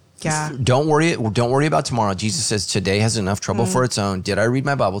don't worry about tomorrow. Jesus says today has enough trouble for its own. Did I read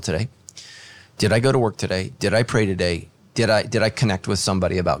my Bible today? Did I go to work today? Did I pray today? Did I connect with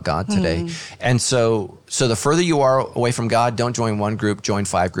somebody about God today? And so the further you are away from God, don't join one group, join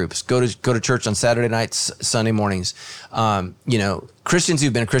 5 groups. Go to church on Saturday nights, Sunday mornings. Christians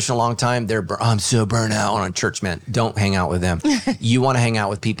who've been a Christian a long time, I'm so burnt out on church, man. Don't hang out with them. You want to hang out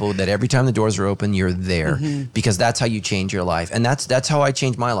with people that every time the doors are open, you're there because that's how you change your life. And that's how I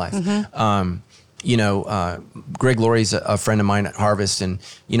changed my life. Greg Laurie's a friend of mine at Harvest, and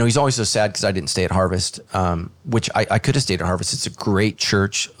he's always so sad because I didn't stay at Harvest, which I could have stayed at Harvest. It's a great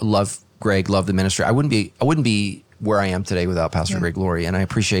church. Love Greg, love the ministry. I wouldn't be where I am today without Pastor Greg Laurie, and I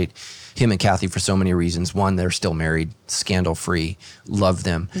appreciate him and Kathy for so many reasons. One, they're still married, scandal free, love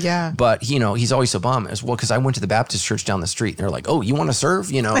them. Yeah. But he's always so bummed as well because I went to the Baptist church down the street. They're like, "Oh, you want to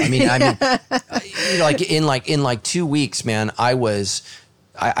serve?" Like in 2 weeks, man, I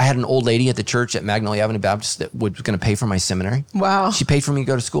had an old lady at the church at Magnolia Avenue Baptist that was going to pay for my seminary. Wow. She paid for me to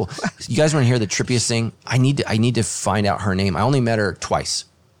go to school. You guys want to hear the trippiest thing? I need to find out her name. I only met her twice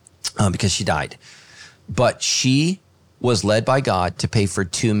because she died. But she was led by God to pay for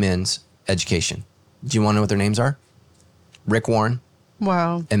 2 men's education. Do you want to know what their names are? Rick Warren.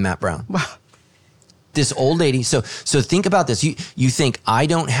 Wow. And Matt Brown. Wow. This old lady. So think about this. You think, I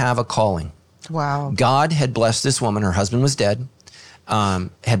don't have a calling. Wow. God had blessed this woman. Her husband was dead.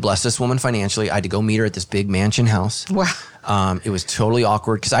 Had blessed this woman financially. I had to go meet her at this big mansion house. Wow. It was totally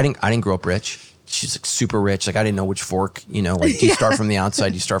awkward because I didn't grow up rich. She's like super rich. Like I didn't know which fork, do you start from the outside?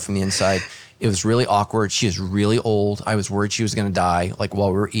 Do you start from the inside? It was really awkward. She was really old. I was worried she was going to die, like while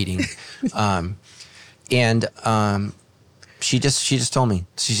we were eating. She just told me.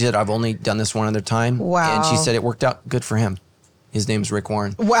 She said, "I've only done this one other time." Wow. And she said it worked out good for him. His name's Rick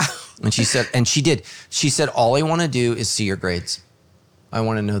Warren. Wow. And she said, "All I want to do is see your grades. I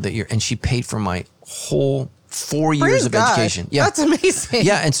want to know that and she paid for my whole 4 years Praise of God. education. Yeah. That's amazing.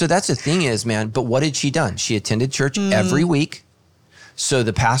 Yeah. And so that's the thing is, man, but what had she done? She attended church every week. So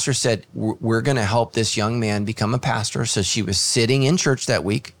the pastor said, we're going to help this young man become a pastor. So she was sitting in church that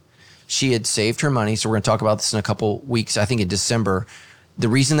week. She had saved her money. So we're going to talk about this in a couple weeks. I think in December. The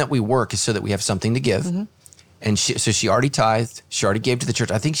reason that we work is so that we have something to give. Mm-hmm. And she already tithed. She already gave to the church.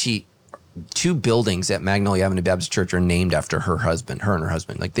 I think 2 buildings at Magnolia Avenue Baptist Church are named after her and her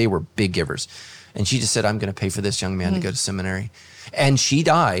husband. Like they were big givers. And she just said, I'm going to pay for this young man to go to seminary. And she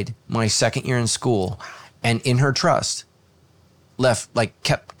died my second year in school. And in her trust,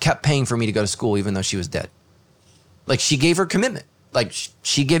 kept paying for me to go to school even though she was dead. Like she gave her commitment. Like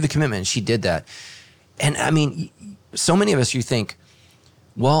she gave the commitment and she did that. And I mean, so many of us, you think,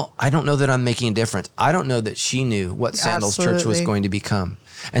 well, I don't know that I'm making a difference. I don't know that she knew what Sandals Church was going to become.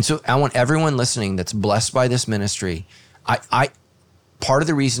 And so I want everyone listening that's blessed by this ministry. I part of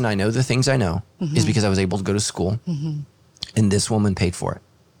the reason I know the things I know is because I was able to go to school and this woman paid for it.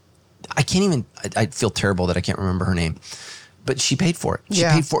 I feel terrible that I can't remember her name, but she paid for it. She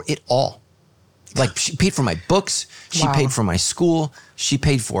paid for it all. Like she paid for my books. She paid for my school. She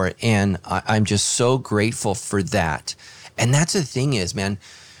paid for it. And I'm just so grateful for that. And that's the thing is, man,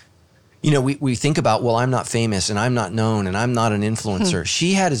 we think about, well, I'm not famous and I'm not known and I'm not an influencer.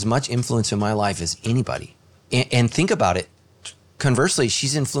 She had as much influence in my life as anybody. And think about it. Conversely,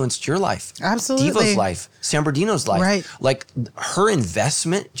 she's influenced your life. Absolutely. Devo's life, San Bernardino's life. Right. Like her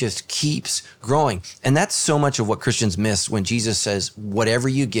investment just keeps growing. And that's so much of what Christians miss when Jesus says, whatever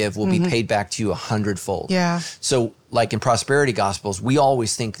you give will be paid back to you 100-fold. Yeah. So like in prosperity gospels, we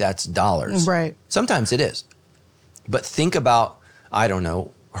always think that's dollars. Right. Sometimes it is. But think about, I don't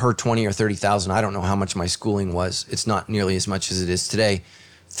know, her 20 or 30,000. I don't know how much my schooling was. It's not nearly as much as it is today.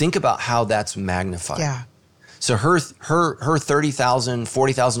 Think about how that's magnified. Yeah. So her $30,000,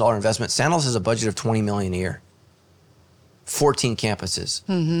 $40,000 investment, Sandals has a budget of $20 million a year. 14 campuses,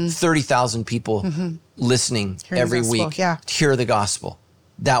 30,000 people listening every week to hear the gospel.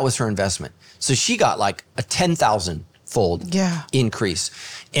 That was her investment. So she got like a 10,000-fold increase.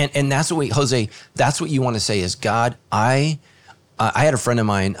 And that's what Jose, that's what you want to say is, God, I had a friend of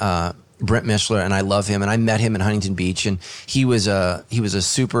mine, Brent Mischler, and I love him. And I met him in Huntington Beach, and he was a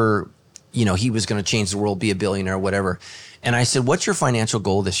super, he was going to change the world, be a billionaire, whatever. And I said, what's your financial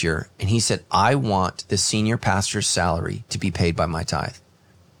goal this year? And he said, I want the senior pastor's salary to be paid by my tithe.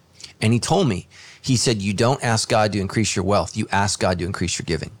 And he told me, he said, you don't ask God to increase your wealth. You ask God to increase your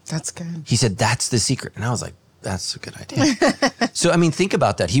giving. That's good. He said, that's the secret. And I was like, that's a good idea. So, I mean, think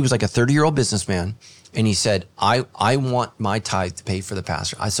about that. He was like a 30-year-old businessman. And he said, I want my tithe to pay for the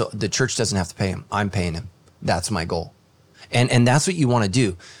pastor. So the church doesn't have to pay him. I'm paying him. That's my goal. And that's what you want to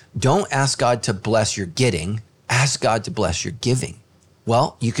do. Don't ask God to bless your getting. Ask God to bless your giving.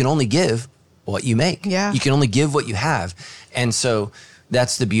 Well, you can only give what you make. Yeah. You can only give what you have. And so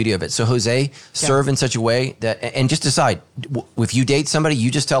that's the beauty of it. So Jose, serve in such a way that, and just decide, if you date somebody, you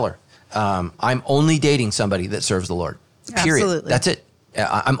just tell her, I'm only dating somebody that serves the Lord. Period. Absolutely. That's it.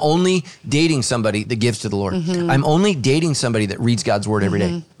 I'm only dating somebody that gives to the Lord. I'm only dating somebody that reads God's word every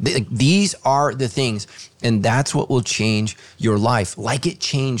day. These are the things, and that's what will change your life, like it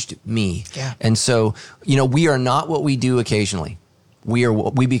changed me. Yeah. And so, we are not what we do occasionally.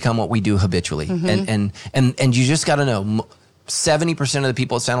 we become what we do habitually. And you just got to know, 70% of the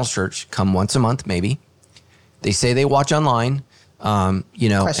people at Sandals Church come once a month, maybe. They say they watch online.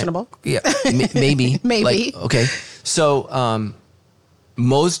 Questionable. Maybe. Maybe. Like, okay. So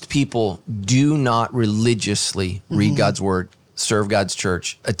most people do not religiously read God's word, serve God's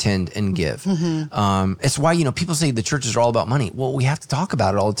church, attend, and give. It's why, people say the churches are all about money. Well, we have to talk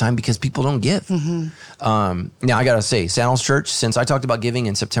about it all the time because people don't give. Now, I got to say, Sandals Church, since I talked about giving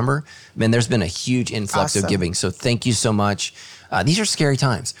in September, man, there's been a huge influx of giving. So thank you so much. These are scary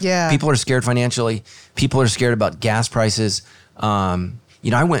times. Yeah. People are scared financially. People are scared about gas prices. I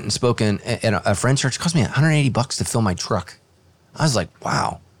went and spoke in a friend's church. It cost me $180 to fill my truck. I was like,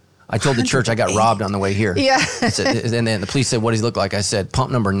 wow. I told the church I got robbed on the way here. Yeah. And then the police said, what does he look like? I said, pump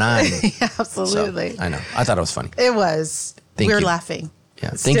number 9. Yeah, absolutely. So, I know. I thought it was funny. It was. Thank we were you. laughing. Yeah.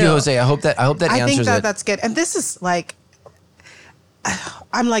 Thank you, Jose. I hope that answers it. I think that's good. And this is like,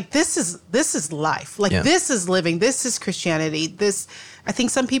 I'm like, this is life. Like, this is living. This is Christianity. I think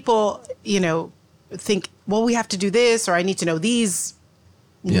some people, think, well, we have to do this, or I need to know these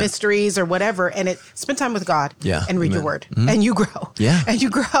mysteries or whatever. And spend time with God and read your word and you grow. Yeah. And you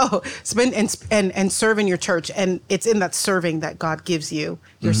grow. Spend and serve in your church. And it's in that serving that God gives you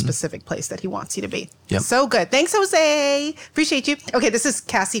your specific place that he wants you to be. Yep. So good. Thanks, Jose. Appreciate you. Okay. This is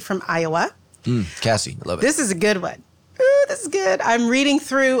Cassie from Iowa. Cassie, I love it. This is a good one. Ooh, this is good. I'm reading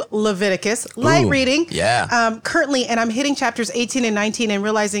through Leviticus, light reading. Yeah. Currently, and I'm hitting chapters 18 and 19 and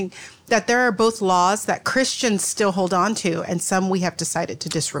realizing that there are both laws that Christians still hold on to and some we have decided to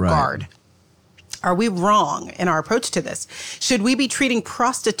disregard. Right. Are we wrong in our approach to this? Should we be treating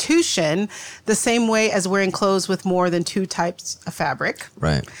prostitution the same way as wearing clothes with more than 2 types of fabric?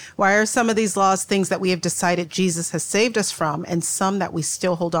 Right. Why are some of these laws things that we have decided Jesus has saved us from and some that we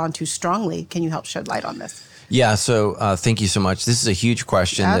still hold on to strongly? Can you help shed light on this? Yeah, so thank you so much. This is a huge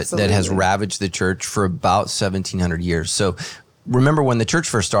question that has ravaged the church for about 1,700 years. So remember, when the church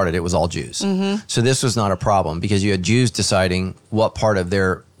first started, it was all Jews. So this was not a problem because you had Jews deciding what part of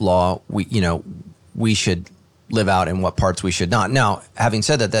their law we should live out and what parts we should not. Now, having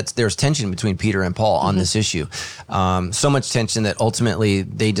said that, there's tension between Peter and Paul on this issue. So much tension that ultimately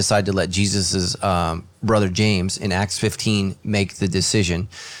they decide to let Jesus's brother James in Acts 15 make the decision.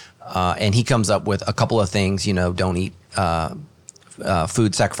 And he comes up with a couple of things, don't eat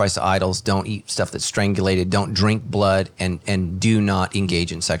food sacrificed to idols, don't eat stuff that's strangulated, don't drink blood, and do not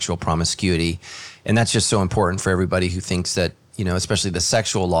engage in sexual promiscuity. And that's just so important for everybody who thinks that, especially the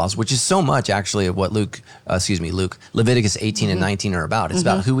sexual laws, which is so much actually of what Leviticus 18 and 19 are about. It's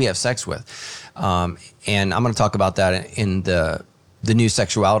about who we have sex with. And I'm going to talk about that in the new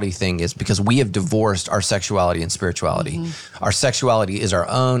sexuality thing, is because we have divorced our sexuality and spirituality. Our sexuality is our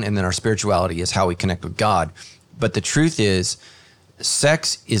own, and then our spirituality is how we connect with God. But the truth is,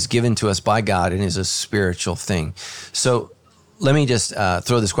 sex is given to us by God and is a spiritual thing. So let me just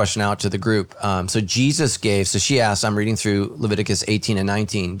throw this question out to the group. So Jesus gave, so she asked, I'm reading through Leviticus 18 and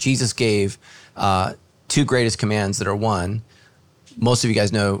 19. Jesus gave 2 greatest commands that are one. Most of you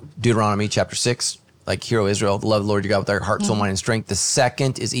guys know Deuteronomy chapter 6. Like, hear, O Israel, love the Lord your God with all your heart, soul, mind, and strength. The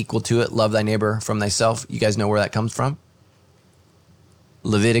second is equal to it. Love thy neighbor from thyself. You guys know where that comes from?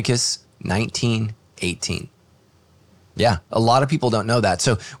 Leviticus 19:18. Yeah, a lot of people don't know that.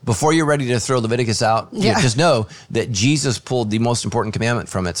 So before you're ready to throw Leviticus out, just know that Jesus pulled the most important commandment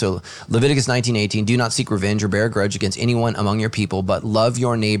from it. So Leviticus 19:18, do not seek revenge or bear a grudge against anyone among your people, but love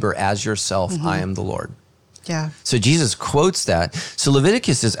your neighbor as yourself. I am the Lord. Yeah. So Jesus quotes that. So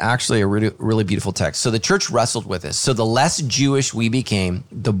Leviticus is actually a really beautiful text. So the church wrestled with this. So the less Jewish we became,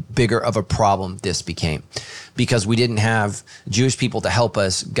 the bigger of a problem this became, because we didn't have Jewish people to help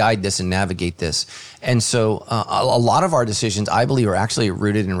us guide this and navigate this. And so a lot of our decisions, I believe, are actually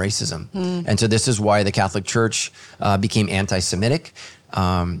rooted in racism. And so this is why the Catholic Church became anti-Semitic.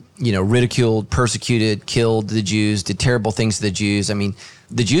 Ridiculed, persecuted, killed the Jews, did terrible things to the Jews. I mean,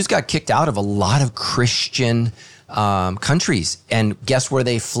 the Jews got kicked out of a lot of Christian countries. And guess where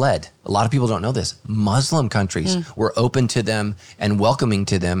they fled? A lot of people don't know this. Muslim countries were open to them and welcoming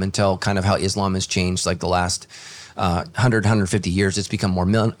to them until kind of how Islam has changed like the last 150 years. It's become more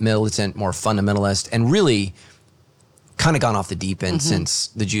militant, more fundamentalist, and really kind of gone off the deep end since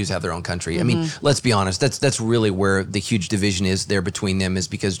the Jews have their own country. I mean, let's be honest. That's really where the huge division is there between them, is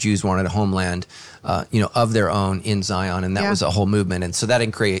because Jews wanted a homeland, of their own in Zion, and that was a whole movement. And so that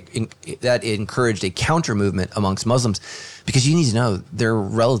encouraged a counter movement amongst Muslims, because you need to know they're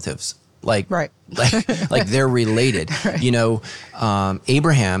relatives. Like they're related.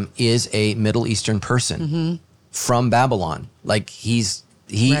 Abraham is a Middle Eastern person from Babylon. Like, he's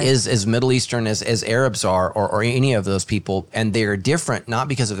He is as Middle Eastern as Arabs are, or any of those people, and they are different not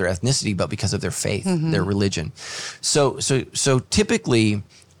because of their ethnicity, but because of their faith, their religion. So typically,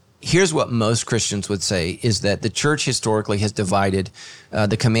 here's what most Christians would say is that the church historically has divided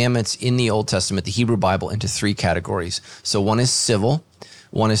the commandments in the Old Testament, the Hebrew Bible, into three categories. So one is civil,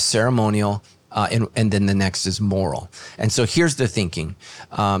 one is ceremonial, and then the next is moral. And so here's the thinking.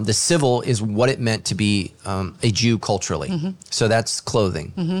 The civil is what it meant to be a Jew culturally. So that's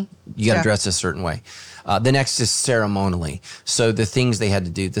clothing. You got to dress a certain way. The next is ceremonially. So the things they had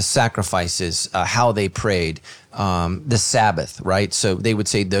to do, the sacrifices, how they prayed, the Sabbath, right? So they would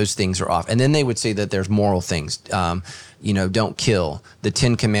say those things are off. And then they would say that there's moral things. Don't kill, the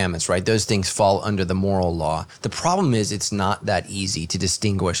 10 commandments, right? Those things fall under the moral law. The problem is it's not that easy to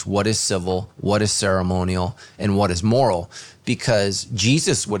distinguish what is civil, what is ceremonial, and what is moral, because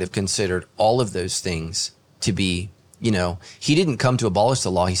Jesus would have considered all of those things to be, he didn't come to abolish the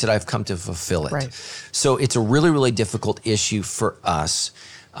law. He said, I've come to fulfill it. Right. So it's a really, really difficult issue for us.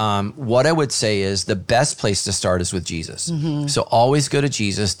 What I would say is the best place to start is with Jesus. So always go to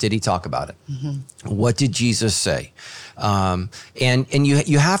Jesus. Did he talk about it? What did Jesus say? And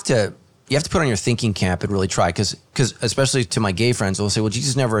you have to put on your thinking cap and really try, because especially to my gay friends, they'll say, well,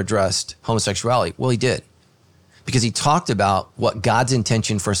 Jesus never addressed homosexuality. Well, he did, because he talked about what God's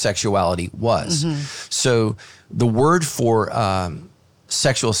intention for sexuality was. So the word for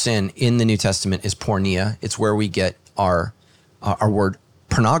sexual sin in the New Testament is porneia. It's where we get our word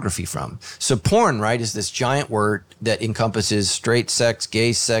pornography from. So porn, right, is this giant word that encompasses straight sex,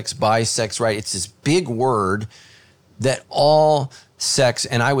 gay sex, bi sex, right? It's this big word that all sex,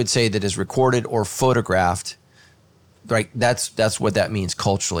 and I would say that is recorded or photographed, right? That's what that means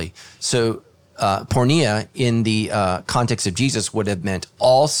culturally. So porneia in the context of Jesus would have meant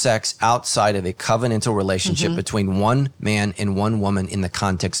all sex outside of a covenantal relationship between one man and one woman in the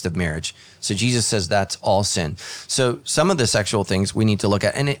context of marriage. So Jesus says that's all sin. So some of the sexual things we need to look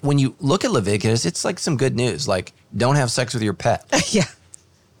at. And when you look at Leviticus, it's like some good news, like don't have sex with your pet. Yeah.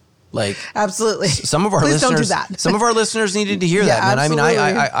 Like absolutely. Some of our Please listeners, don't do that. Some of our listeners needed to hear that, man. Absolutely.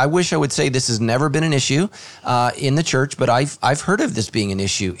 I mean, I wish I would say this has never been an issue in the church, but I've heard of this being an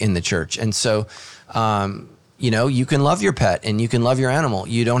issue in the church. And so, you can love your pet and you can love your animal.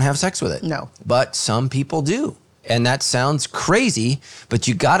 You don't have sex with it. No. But some people do. And that sounds crazy, but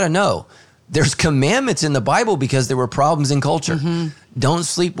you got to know there's commandments in the Bible because there were problems in culture. Don't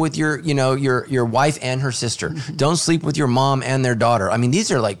sleep with your wife and her sister. Don't sleep with your mom and their daughter. I mean,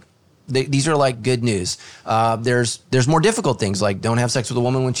 these are like good news. There's more difficult things, like don't have sex with a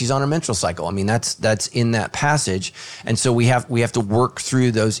woman when she's on her menstrual cycle. I mean, that's in that passage. And so we have to work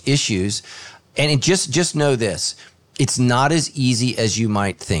through those issues. And just know this, it's not as easy as you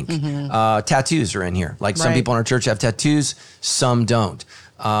might think. Tattoos are in here. Like some people in our church have tattoos, some don't.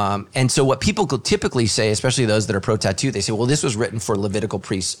 And so what people could typically say, especially those that are pro-tattoo, they say, well, this was written for Levitical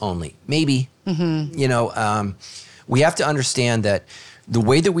priests only. Maybe. We have to understand that the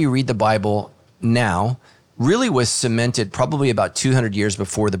way that we read the Bible now really was cemented probably about 200 years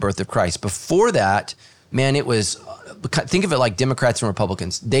before the birth of Christ. Before that, man, it was, think of it like Democrats and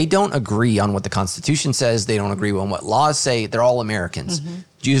Republicans. They don't agree on what the Constitution says. They don't agree on what laws say. They're all Americans.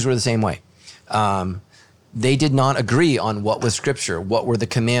 Jews were the same way. They did not agree on what was Scripture, what were the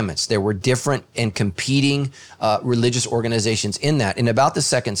commandments. There were different and competing religious organizations in that. In about the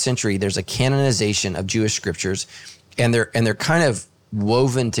 2nd century, there's a canonization of Jewish scriptures, and they're kind of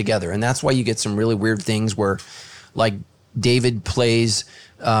woven together. And that's why you get some really weird things where, like, David plays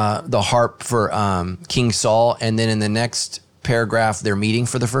the harp for King Saul, and then in the next paragraph, they're meeting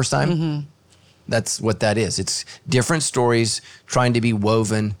for the first time. That's what that is. It's different stories trying to be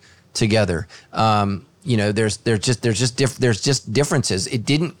woven together. There's just differences.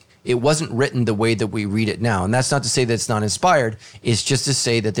 It wasn't written the way that we read it now. And that's not to say that it's not inspired. It's just to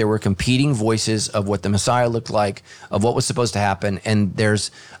say that there were competing voices of what the Messiah looked like, of what was supposed to happen. And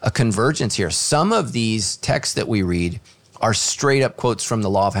there's a convergence here. Some of these texts that we read are straight up quotes from the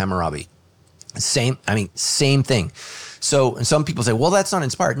Law of Hammurabi. Same thing. So and some people say, well, that's not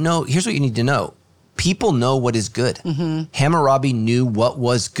inspired. No, here's what you need to know. People know what is good. Hammurabi knew what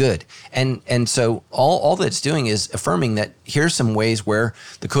was good. And so all that's doing is affirming that here's some ways where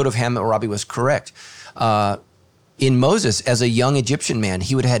the Code of Hammurabi was correct. In Moses, as a young Egyptian man,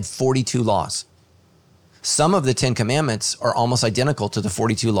 he would have had 42 laws. Some of the 10 commandments are almost identical to the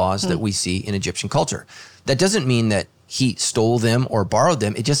 42 laws that we see in Egyptian culture. That doesn't mean that he stole them or borrowed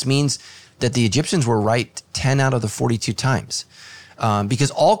them. It just means that the Egyptians were right 10 out of the 42 times. Because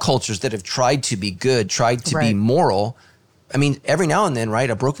all cultures that have tried to be good, tried to be moral, I mean, every now and then, right?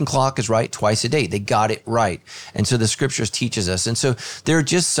 A broken clock is right twice a day. They got it right. And so the scriptures teaches us. And so there are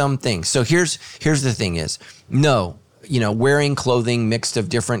just some things. So here's the thing is, no, wearing clothing mixed of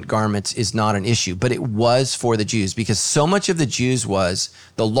different garments is not an issue, but it was for the Jews because so much of the Jews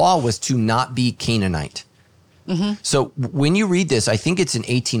the law was to not be Canaanite. Mm-hmm. So when you read this, I think it's in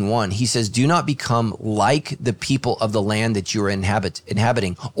 18:1, he says, do not become like the people of the land that you are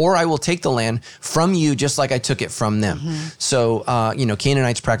inhabiting, or I will take the land from you just like I took it from them. Mm-hmm. So,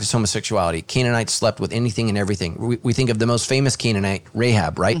 Canaanites practiced homosexuality. Canaanites slept with anything and everything. We think of the most famous Canaanite,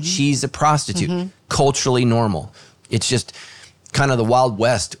 Rahab, right? Mm-hmm. She's a prostitute, culturally normal. It's just kind of the Wild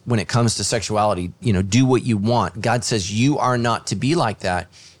West when it comes to sexuality. Do what you want. God says you are not to be like that.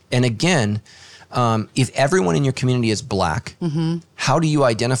 And again, if everyone in your community is black, how do you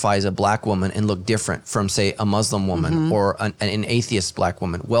identify as a black woman and look different from, say, a Muslim woman or an atheist black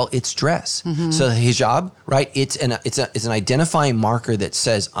woman? Well, it's dress. So the hijab, right? It's an identifying marker that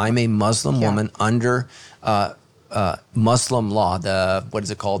says I'm a Muslim woman under Muslim law. What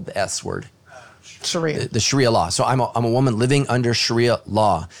is it called? The S word. Sharia. The Sharia law. So I'm a woman living under Sharia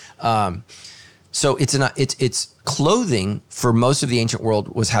law. So it's clothing for most of the ancient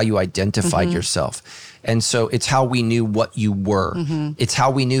world was how you identified yourself. And so it's how we knew what you were. It's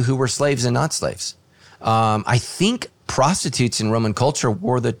how we knew who were slaves and not slaves. I think prostitutes in Roman culture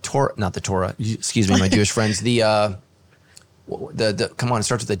wore the Torah, not the Torah, excuse me, my Jewish friends, the come on, it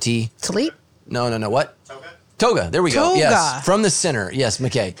starts with a T. Talit? No, what? Toga, there we go. Yes, from the center. Yes,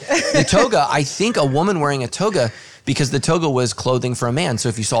 McKay. The toga, I think a woman wearing a toga, because the toga was clothing for a man. So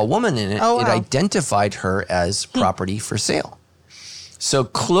if you saw a woman in it, it identified her as property for sale. So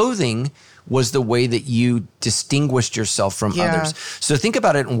clothing was the way that you distinguished yourself from others. So think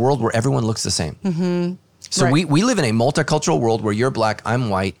about it in a world where everyone looks the same. So we live in a multicultural world where you're black,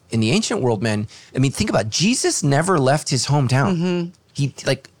 I'm white. In the ancient world, man, I mean, think about it. Jesus never left his hometown.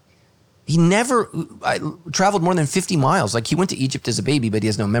 He never traveled more than 50 miles. Like he went to Egypt as a baby, but he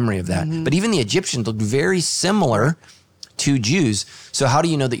has no memory of that. But even the Egyptians looked very similar to Jews. So how do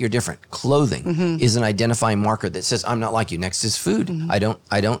you know that you're different? Clothing is an identifying marker that says, I'm not like you. Next is food. I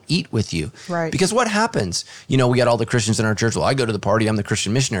don't eat with you. Right. Because what happens? We got all the Christians in our church. Well, I go to the party. I'm the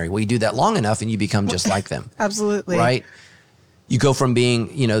Christian missionary. Well, you do that long enough and you become just like them. Absolutely. Right? You go from being,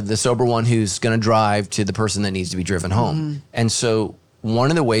 the sober one who's going to drive to the person that needs to be driven home. And so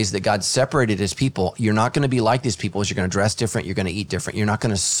one of the ways that God separated his people, you're not going to be like these people, is you're going to dress different, you're going to eat different, you're not going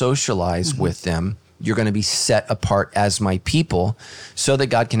to socialize with them, you're going to be set apart as my people so that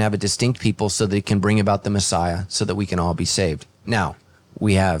God can have a distinct people so that he can bring about the Messiah so that we can all be saved. Now,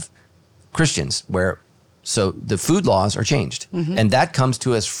 we have Christians so the food laws are changed and that comes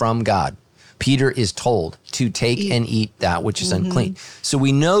to us from God. Peter is told to take and eat that which is unclean. So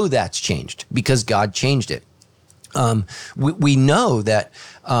we know that's changed because God changed it. We know that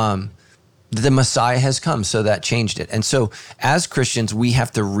the Messiah has come, so that changed it. And so as Christians, we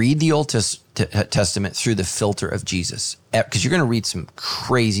have to read the Old Testament through the filter of Jesus, because you're going to read some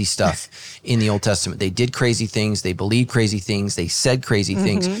crazy stuff in the Old Testament. They did crazy things. They believed crazy things. They said crazy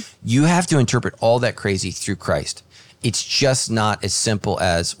things. You have to interpret all that crazy through Christ. It's just not as simple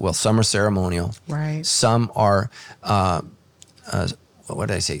as, well, some are ceremonial. Right. Some are, what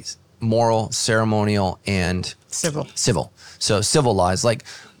did I say? Moral, ceremonial, and civil. So civil laws, like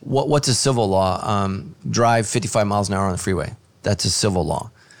what's a civil law? Drive 55 miles an hour on the freeway. That's a civil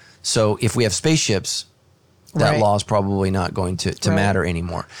law. So if we have spaceships, that law is probably not going to matter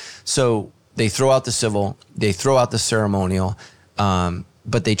anymore. So they throw out the civil, they throw out the ceremonial,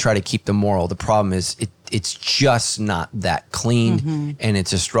 but they try to keep the moral. The problem is it's just not that clean, and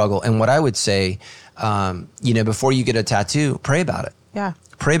it's a struggle. And what I would say, before you get a tattoo, pray about it. Yeah.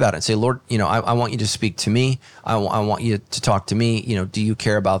 Pray about it and say, Lord, I want you to speak to me. I want you to talk to me. Do you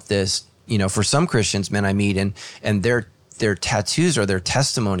care about this? For some Christians, men I meet, and their tattoos are their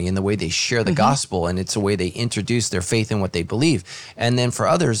testimony and the way they share the gospel, and it's the way they introduce their faith in what they believe. And then for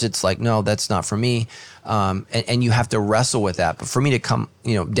others, it's like, no, that's not for me. And you have to wrestle with that. But for me to come,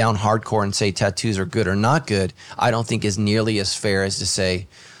 down hardcore and say tattoos are good or not good, I don't think is nearly as fair as to say,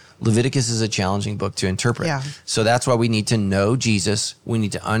 Leviticus is a challenging book to interpret. Yeah. So that's why we need to know Jesus. We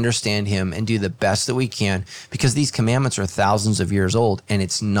need to understand him and do the best that we can, because these commandments are thousands of years old and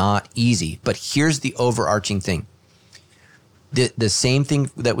it's not easy. But here's the overarching thing. The same thing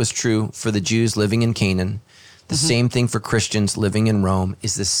that was true for the Jews living in Canaan, the same thing for Christians living in Rome,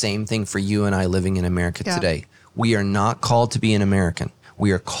 is the same thing for you and I living in America today. We are not called to be an American.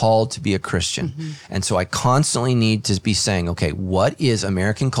 We are called to be a Christian. And so I constantly need to be saying, okay, what is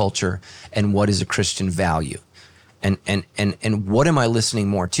American culture and what is a Christian value? And what am I listening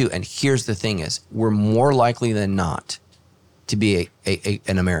more to? And here's the thing is, we're more likely than not to be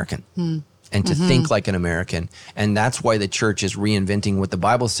an American. And to think like an American. And that's why the church is reinventing what the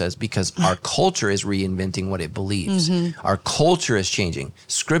Bible says, because our culture is reinventing what it believes. Our culture is changing.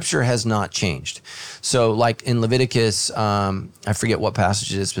 Scripture has not changed. So like in Leviticus, I forget what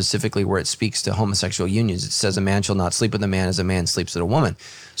passage it is specifically where it speaks to homosexual unions. It says a man shall not sleep with a man as a man sleeps with a woman.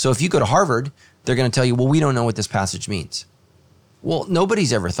 So if you go to Harvard, they're going to tell you, well, we don't know what this passage means. Well,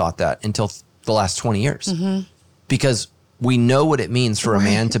 nobody's ever thought that until the last 20 years. Because we know what it means for a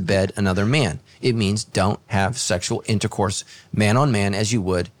man to bed another man. It means don't have sexual intercourse man on man as you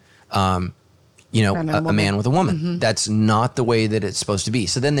would, a man with a woman. That's not the way that it's supposed to be.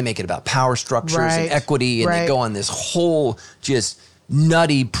 So then they make it about power structures and equity, and they go on this whole just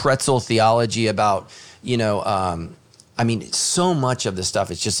nutty pretzel theology about, so much of the stuff.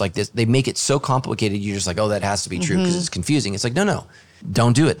 It's just like this. They make it so complicated. You're just like, oh, that has to be true because it's confusing. It's like, no.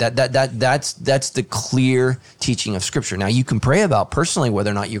 Don't do it. That's the clear teaching of Scripture. Now you can pray about personally whether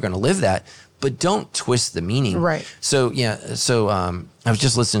or not you're going to live that, but don't twist the meaning. Right. So I was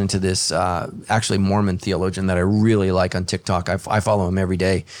just listening to this actually Mormon theologian that I really like on TikTok. I follow him every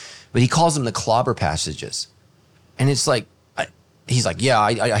day, but he calls them the clobber passages, and it's like he's like, yeah,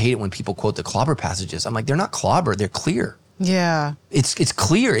 I hate it when people quote the clobber passages. I'm like, they're not clobber, they're clear. Yeah. It's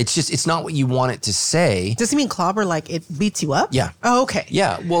clear. It's not what you want it to say. Does he mean clobber like it beats you up? Yeah. Oh, okay.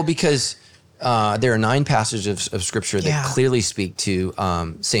 Yeah. Well, because there are 9 passages of Scripture that clearly speak to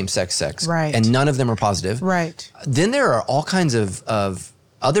same-sex sex. Right. And none of them are positive. Right. Then there are all kinds of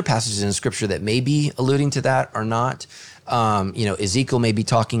other passages in Scripture that may be alluding to that or not. Ezekiel may be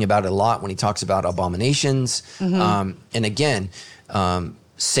talking about it a lot when he talks about abominations. And again,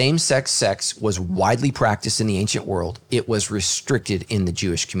 same-sex sex was widely practiced in the ancient world. It was restricted in the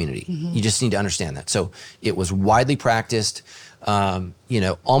Jewish community. You just need to understand that. So it was widely practiced.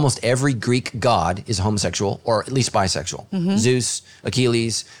 Almost every Greek god is homosexual or at least bisexual. Zeus,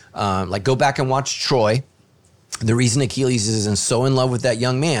 Achilles, go back and watch Troy. The reason Achilles is so in love with that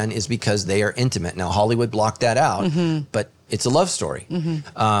young man is because they are intimate. Now, Hollywood blocked that out, but it's a love story.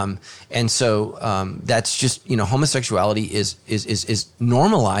 And so that's just, homosexuality is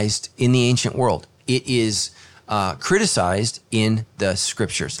normalized in the ancient world. It is criticized in the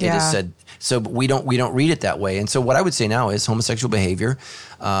Scriptures. It is said, so we don't read it that way. And so what I would say now is homosexual behavior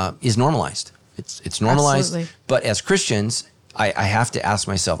is normalized. It's normalized. Absolutely. But as Christians, I have to ask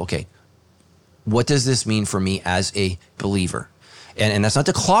myself, okay, what does this mean for me as a believer? And that's not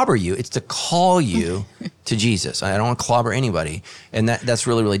to clobber you, it's to call you to Jesus. I don't want to clobber anybody. And that's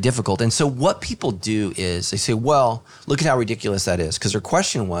really, really difficult. And so what people do is they say, well, look at how ridiculous that is. Because their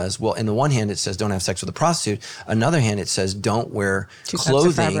question was, well, in the one hand, it says don't have sex with a prostitute. Another hand, it says don't wear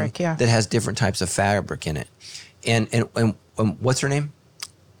clothing that has different types of fabric in it. And what's her name?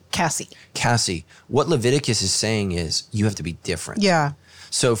 Cassie. What Leviticus is saying is you have to be different. Yeah.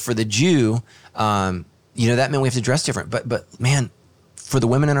 So for the Jew, that meant we have to dress different. But man, for the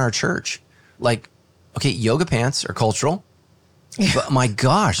women in our church, yoga pants are cultural. Yeah. But my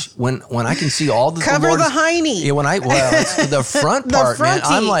gosh, when I can see all the cover the hiney. Yeah, it's the front part, man.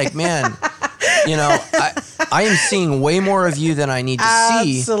 I'm like, man, I am seeing way more of you than I need to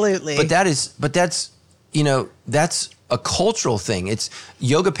see. Absolutely. But that's a cultural thing. It's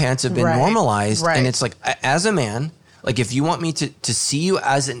yoga pants have been normalized, and it's like as a man. Like if you want me to see you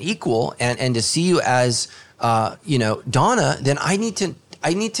as an equal and to see you as Donna, then I need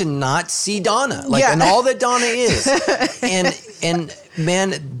to not see Donna and all that Donna is. and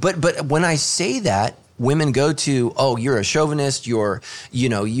man, but when I say that, women go to, oh, you're a chauvinist, you're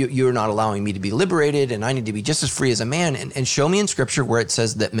not allowing me to be liberated, and I need to be just as free as a man. And show me in Scripture where it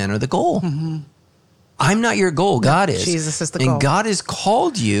says that men are the goal. I'm not your goal. God is. Jesus is the goal. And God has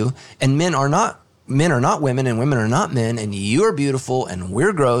called you, and men are not women, and women are not men, and you are beautiful and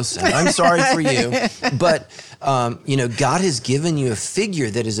we're gross, and I'm sorry for you. But, God has given you a figure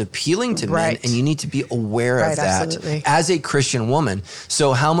that is appealing to men, and you need to be aware of that absolutely. As a Christian woman.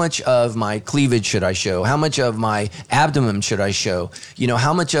 So how much of my cleavage should I show? How much of my abdomen should I show?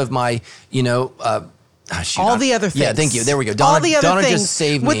 How much of my, all the other things. Yeah, thank you. There we go. Donna just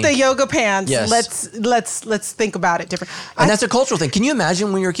saved me. With the yoga pants, let's think about it different. And that's a cultural thing. Can you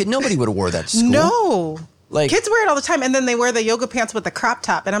imagine when you were a kid? Nobody would have wore that to school. No. Kids wear it all the time, and then they wear the yoga pants with the crop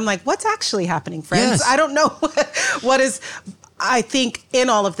top. And I'm like, what's actually happening, friends? Yes. I don't know what is... I think in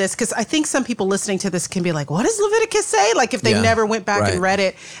all of this, because I think some people listening to this can be like, what does Leviticus say? Like if they never went back and read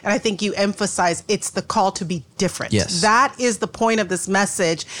it. And I think you emphasize it's the call to be different. Yes. That is the point of this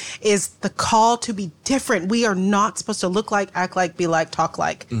message, is the call to be different. We are not supposed to look like, act like, be like, talk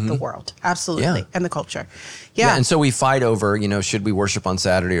like the world. Absolutely. And the culture. Yeah. And so we fight over, should we worship on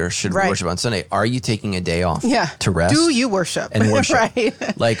Saturday or should we worship on Sunday? Are you taking a day off to rest? Do you worship? And worship.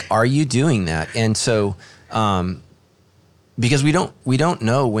 Right. Like, are you doing that? And so, because we don't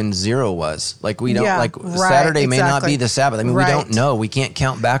know when zero was. Like we don't Saturday may not be the Sabbath. I mean, we don't know. We can't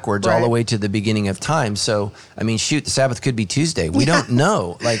count backwards all the way to the beginning of time. So, I mean, shoot, the Sabbath could be Tuesday. We don't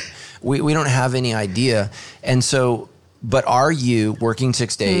know. Like we don't have any idea. And so, but are you working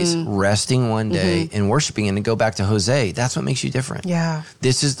 6 days, resting one day and worshiping? And to go back to Jose, that's what makes you different. Yeah.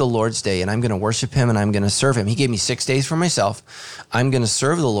 This is the Lord's day and I'm going to worship him and I'm going to serve him. He gave me 6 days for myself. I'm going to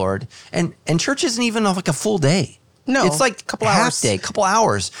serve the Lord. And church isn't even like a full day. No, it's like couple half hours. day, couple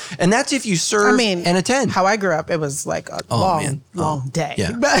hours. And that's if you serve and attend. How I grew up, it was like a long day.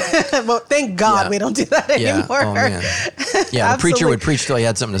 Yeah. Well, thank God we don't do that anymore. Oh, man. Yeah, the preacher would preach till he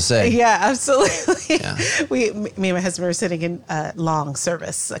had something to say. Yeah, absolutely. Yeah. Me and my husband were sitting in a long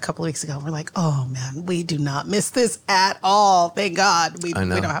service a couple of weeks ago. And we're like, oh, man, we do not miss this at all. Thank God. We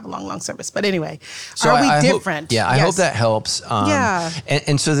don't have a long service. But anyway, so are we different? I hope that helps.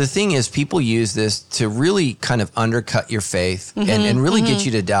 And so the thing is, people use this to really kind of undercut your faith and really get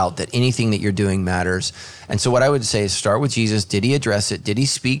you to doubt that anything that you're doing matters. And so what I would say is start with Jesus. Did he address it? Did he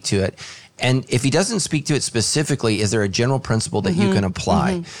speak to it? And if he doesn't speak to it specifically, is there a general principle that you can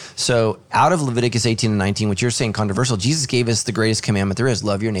apply? So out of Leviticus 18 and 19, which you're saying controversial, Jesus gave us the greatest commandment there is,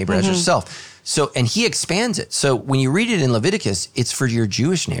 love your neighbor as yourself. So, and he expands it. So when you read it in Leviticus, it's for your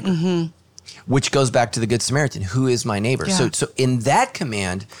Jewish neighbor, which goes back to the Good Samaritan, who is my neighbor. Yeah. So in that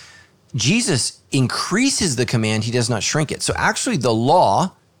command, Jesus increases the command, he does not shrink it. So actually the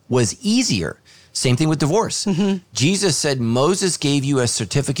law was easier. Same thing with divorce. Jesus said, Moses gave you a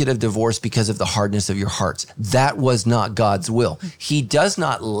certificate of divorce because of the hardness of your hearts. That was not God's will. He does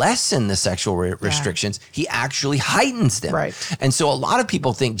not lessen the sexual restrictions. He actually heightens them. Right. And so a lot of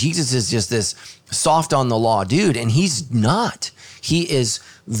people think Jesus is just this soft on the law dude, and he's not. He's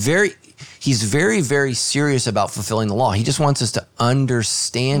very, very serious about fulfilling the law. He just wants us to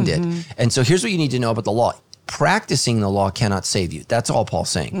understand it. And so here's what you need to know about the law. Practicing the law cannot save you. That's all Paul's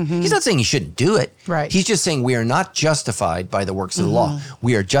saying. He's not saying you shouldn't do it. Right. He's just saying we are not justified by the works of the law.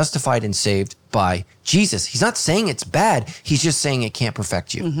 We are justified and saved by Jesus. He's not saying it's bad. He's just saying it can't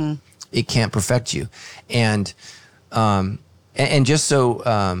perfect you. It can't perfect you. And just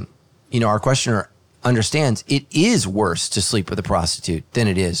so our questioner understands, it is worse to sleep with a prostitute than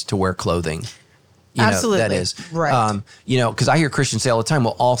it is to wear clothing. Absolutely. That is. Right. Because I hear Christians say all the time,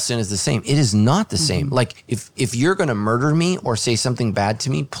 well, all sin is the same. It is not the same. Like if you're going to murder me or say something bad to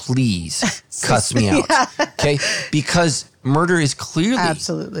me, please cuss me out. Okay. Because murder is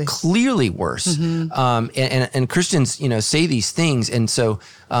clearly worse. And Christians, say these things. And so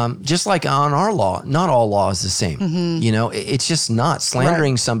just like on our law, not all law is the same. It's just not.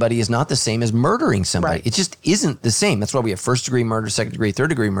 Slandering somebody is not the same as murdering somebody. Right. It just isn't the same. That's why we have first degree murder, second degree, third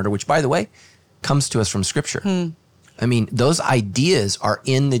degree murder, which by the way, comes to us from Scripture. I mean, those ideas are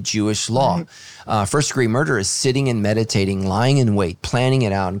in the Jewish law. First degree murder is sitting and meditating, lying in wait, planning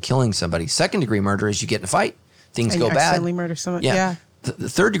it out and killing somebody. Second degree murder is you get in a fight, things go bad. Accidentally murder someone. Yeah. The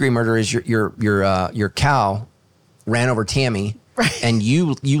third degree murder is your cow ran over Tammy. Right. And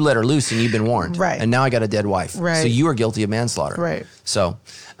you let her loose and you've been warned. Right. And now I got a dead wife. Right. So you are guilty of manslaughter. Right. So,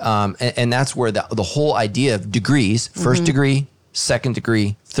 and that's where the whole idea of degrees, first degree, second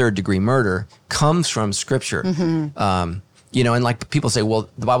degree, third degree murder comes from Scripture. And like people say, well,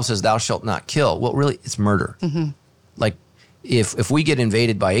 the Bible says thou shalt not kill. Well, really, it's murder. Like if we get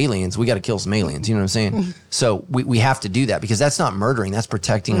invaded by aliens, we got to kill some aliens. You know what I'm saying? So we have to do that because that's not murdering. That's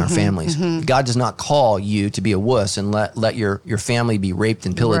protecting our families. God does not call you to be a wuss and let your family be raped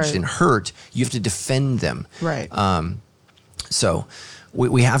and pillaged and hurt. You have to defend them. Right. So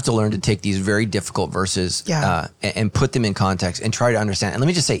we have to learn to take these very difficult verses and put them in context and try to understand. And let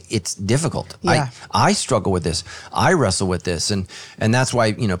me just say, it's difficult. Yeah. I struggle with this. I wrestle with this. And that's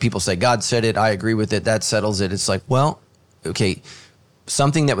why, people say, God said it, I agree with it, that settles it. It's like, well, okay,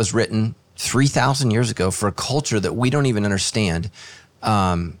 something that was written 3,000 years ago for a culture that we don't even understand,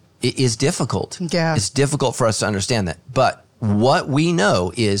 it is difficult. Yeah. It's difficult for us to understand that. But what we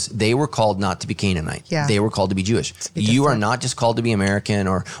know is they were called not to be Canaanite. Yeah. They were called to be Jewish. You are not just called to be American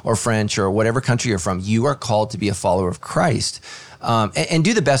or French or whatever country you're from. You are called to be a follower of Christ and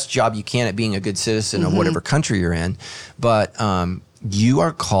do the best job you can at being a good citizen of whatever country you're in. But you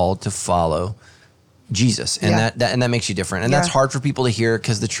are called to follow Jesus. And that makes you different. And that's hard for people to hear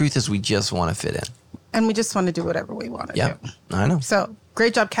because the truth is we just want to fit in. And we just want to do whatever we want to do. I know. So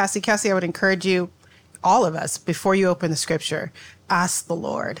great job, Cassie. Cassie, I would encourage you, all of us, before you open the scripture, ask the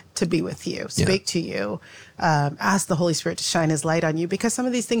Lord to be with you, speak to you, ask the Holy Spirit to shine his light on you, because some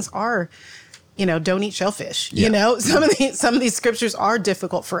of these things are, don't eat shellfish. Some of these scriptures are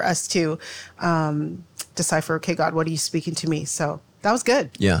difficult for us to decipher. Okay, God, what are you speaking to me? So that was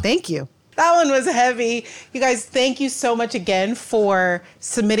good. Yeah. Thank you. That one was heavy. You guys, thank you so much again for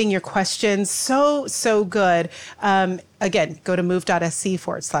submitting your questions. So good. Again, go to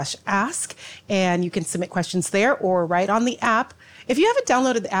move.sc/ask, and you can submit questions there or right on the app. If you haven't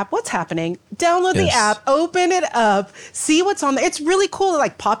downloaded the app, what's happening? Download the app, open it up, see what's on there. It's really cool. It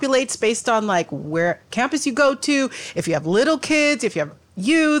like populates based on like where campus you go to. If you have little kids, if you have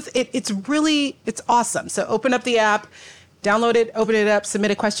youth, it's awesome. So open up the app. Download it, open it up, submit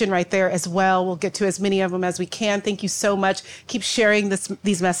a question right there as well. We'll get to as many of them as we can. Thank you so much. Keep sharing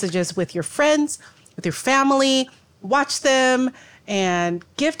these messages with your friends, with your family. Watch them and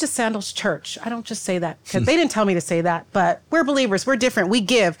give to Sandals Church. I don't just say that because they didn't tell me to say that, but we're believers. We're different. We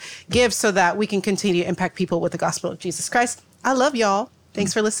give so that we can continue to impact people with the gospel of Jesus Christ. I love y'all.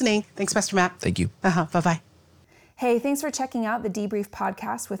 Thanks for listening. Thanks, Pastor Matt. Thank you. Bye-bye. Hey, thanks for checking out the Debrief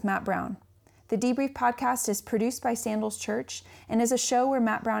podcast with Matt Brown. The Debrief podcast is produced by Sandals Church and is a show where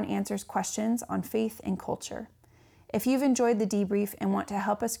Matt Brown answers questions on faith and culture. If you've enjoyed the Debrief and want to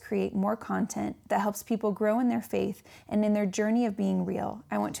help us create more content that helps people grow in their faith and in their journey of being real,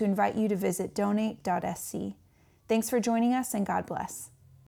 I want to invite you to visit donate.sc. Thanks for joining us, and God bless.